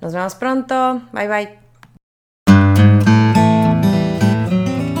 Nos vemos pronto, bye bye.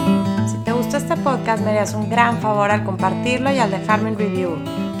 Si te gustó este podcast, me harías un gran favor al compartirlo y al dejarme un review.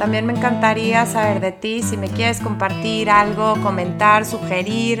 También me encantaría saber de ti, si me quieres compartir algo, comentar,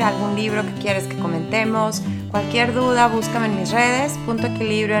 sugerir algún libro que quieres que comentemos. Cualquier duda, búscame en mis redes, Punto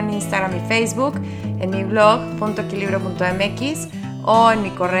Equilibrio en Instagram y Facebook, en mi blog, puntoequilibrio.mx o en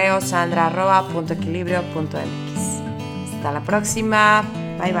mi correo sandra@puntoequilibrio.mx. Hasta la próxima.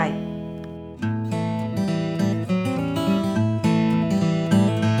 Bye bye.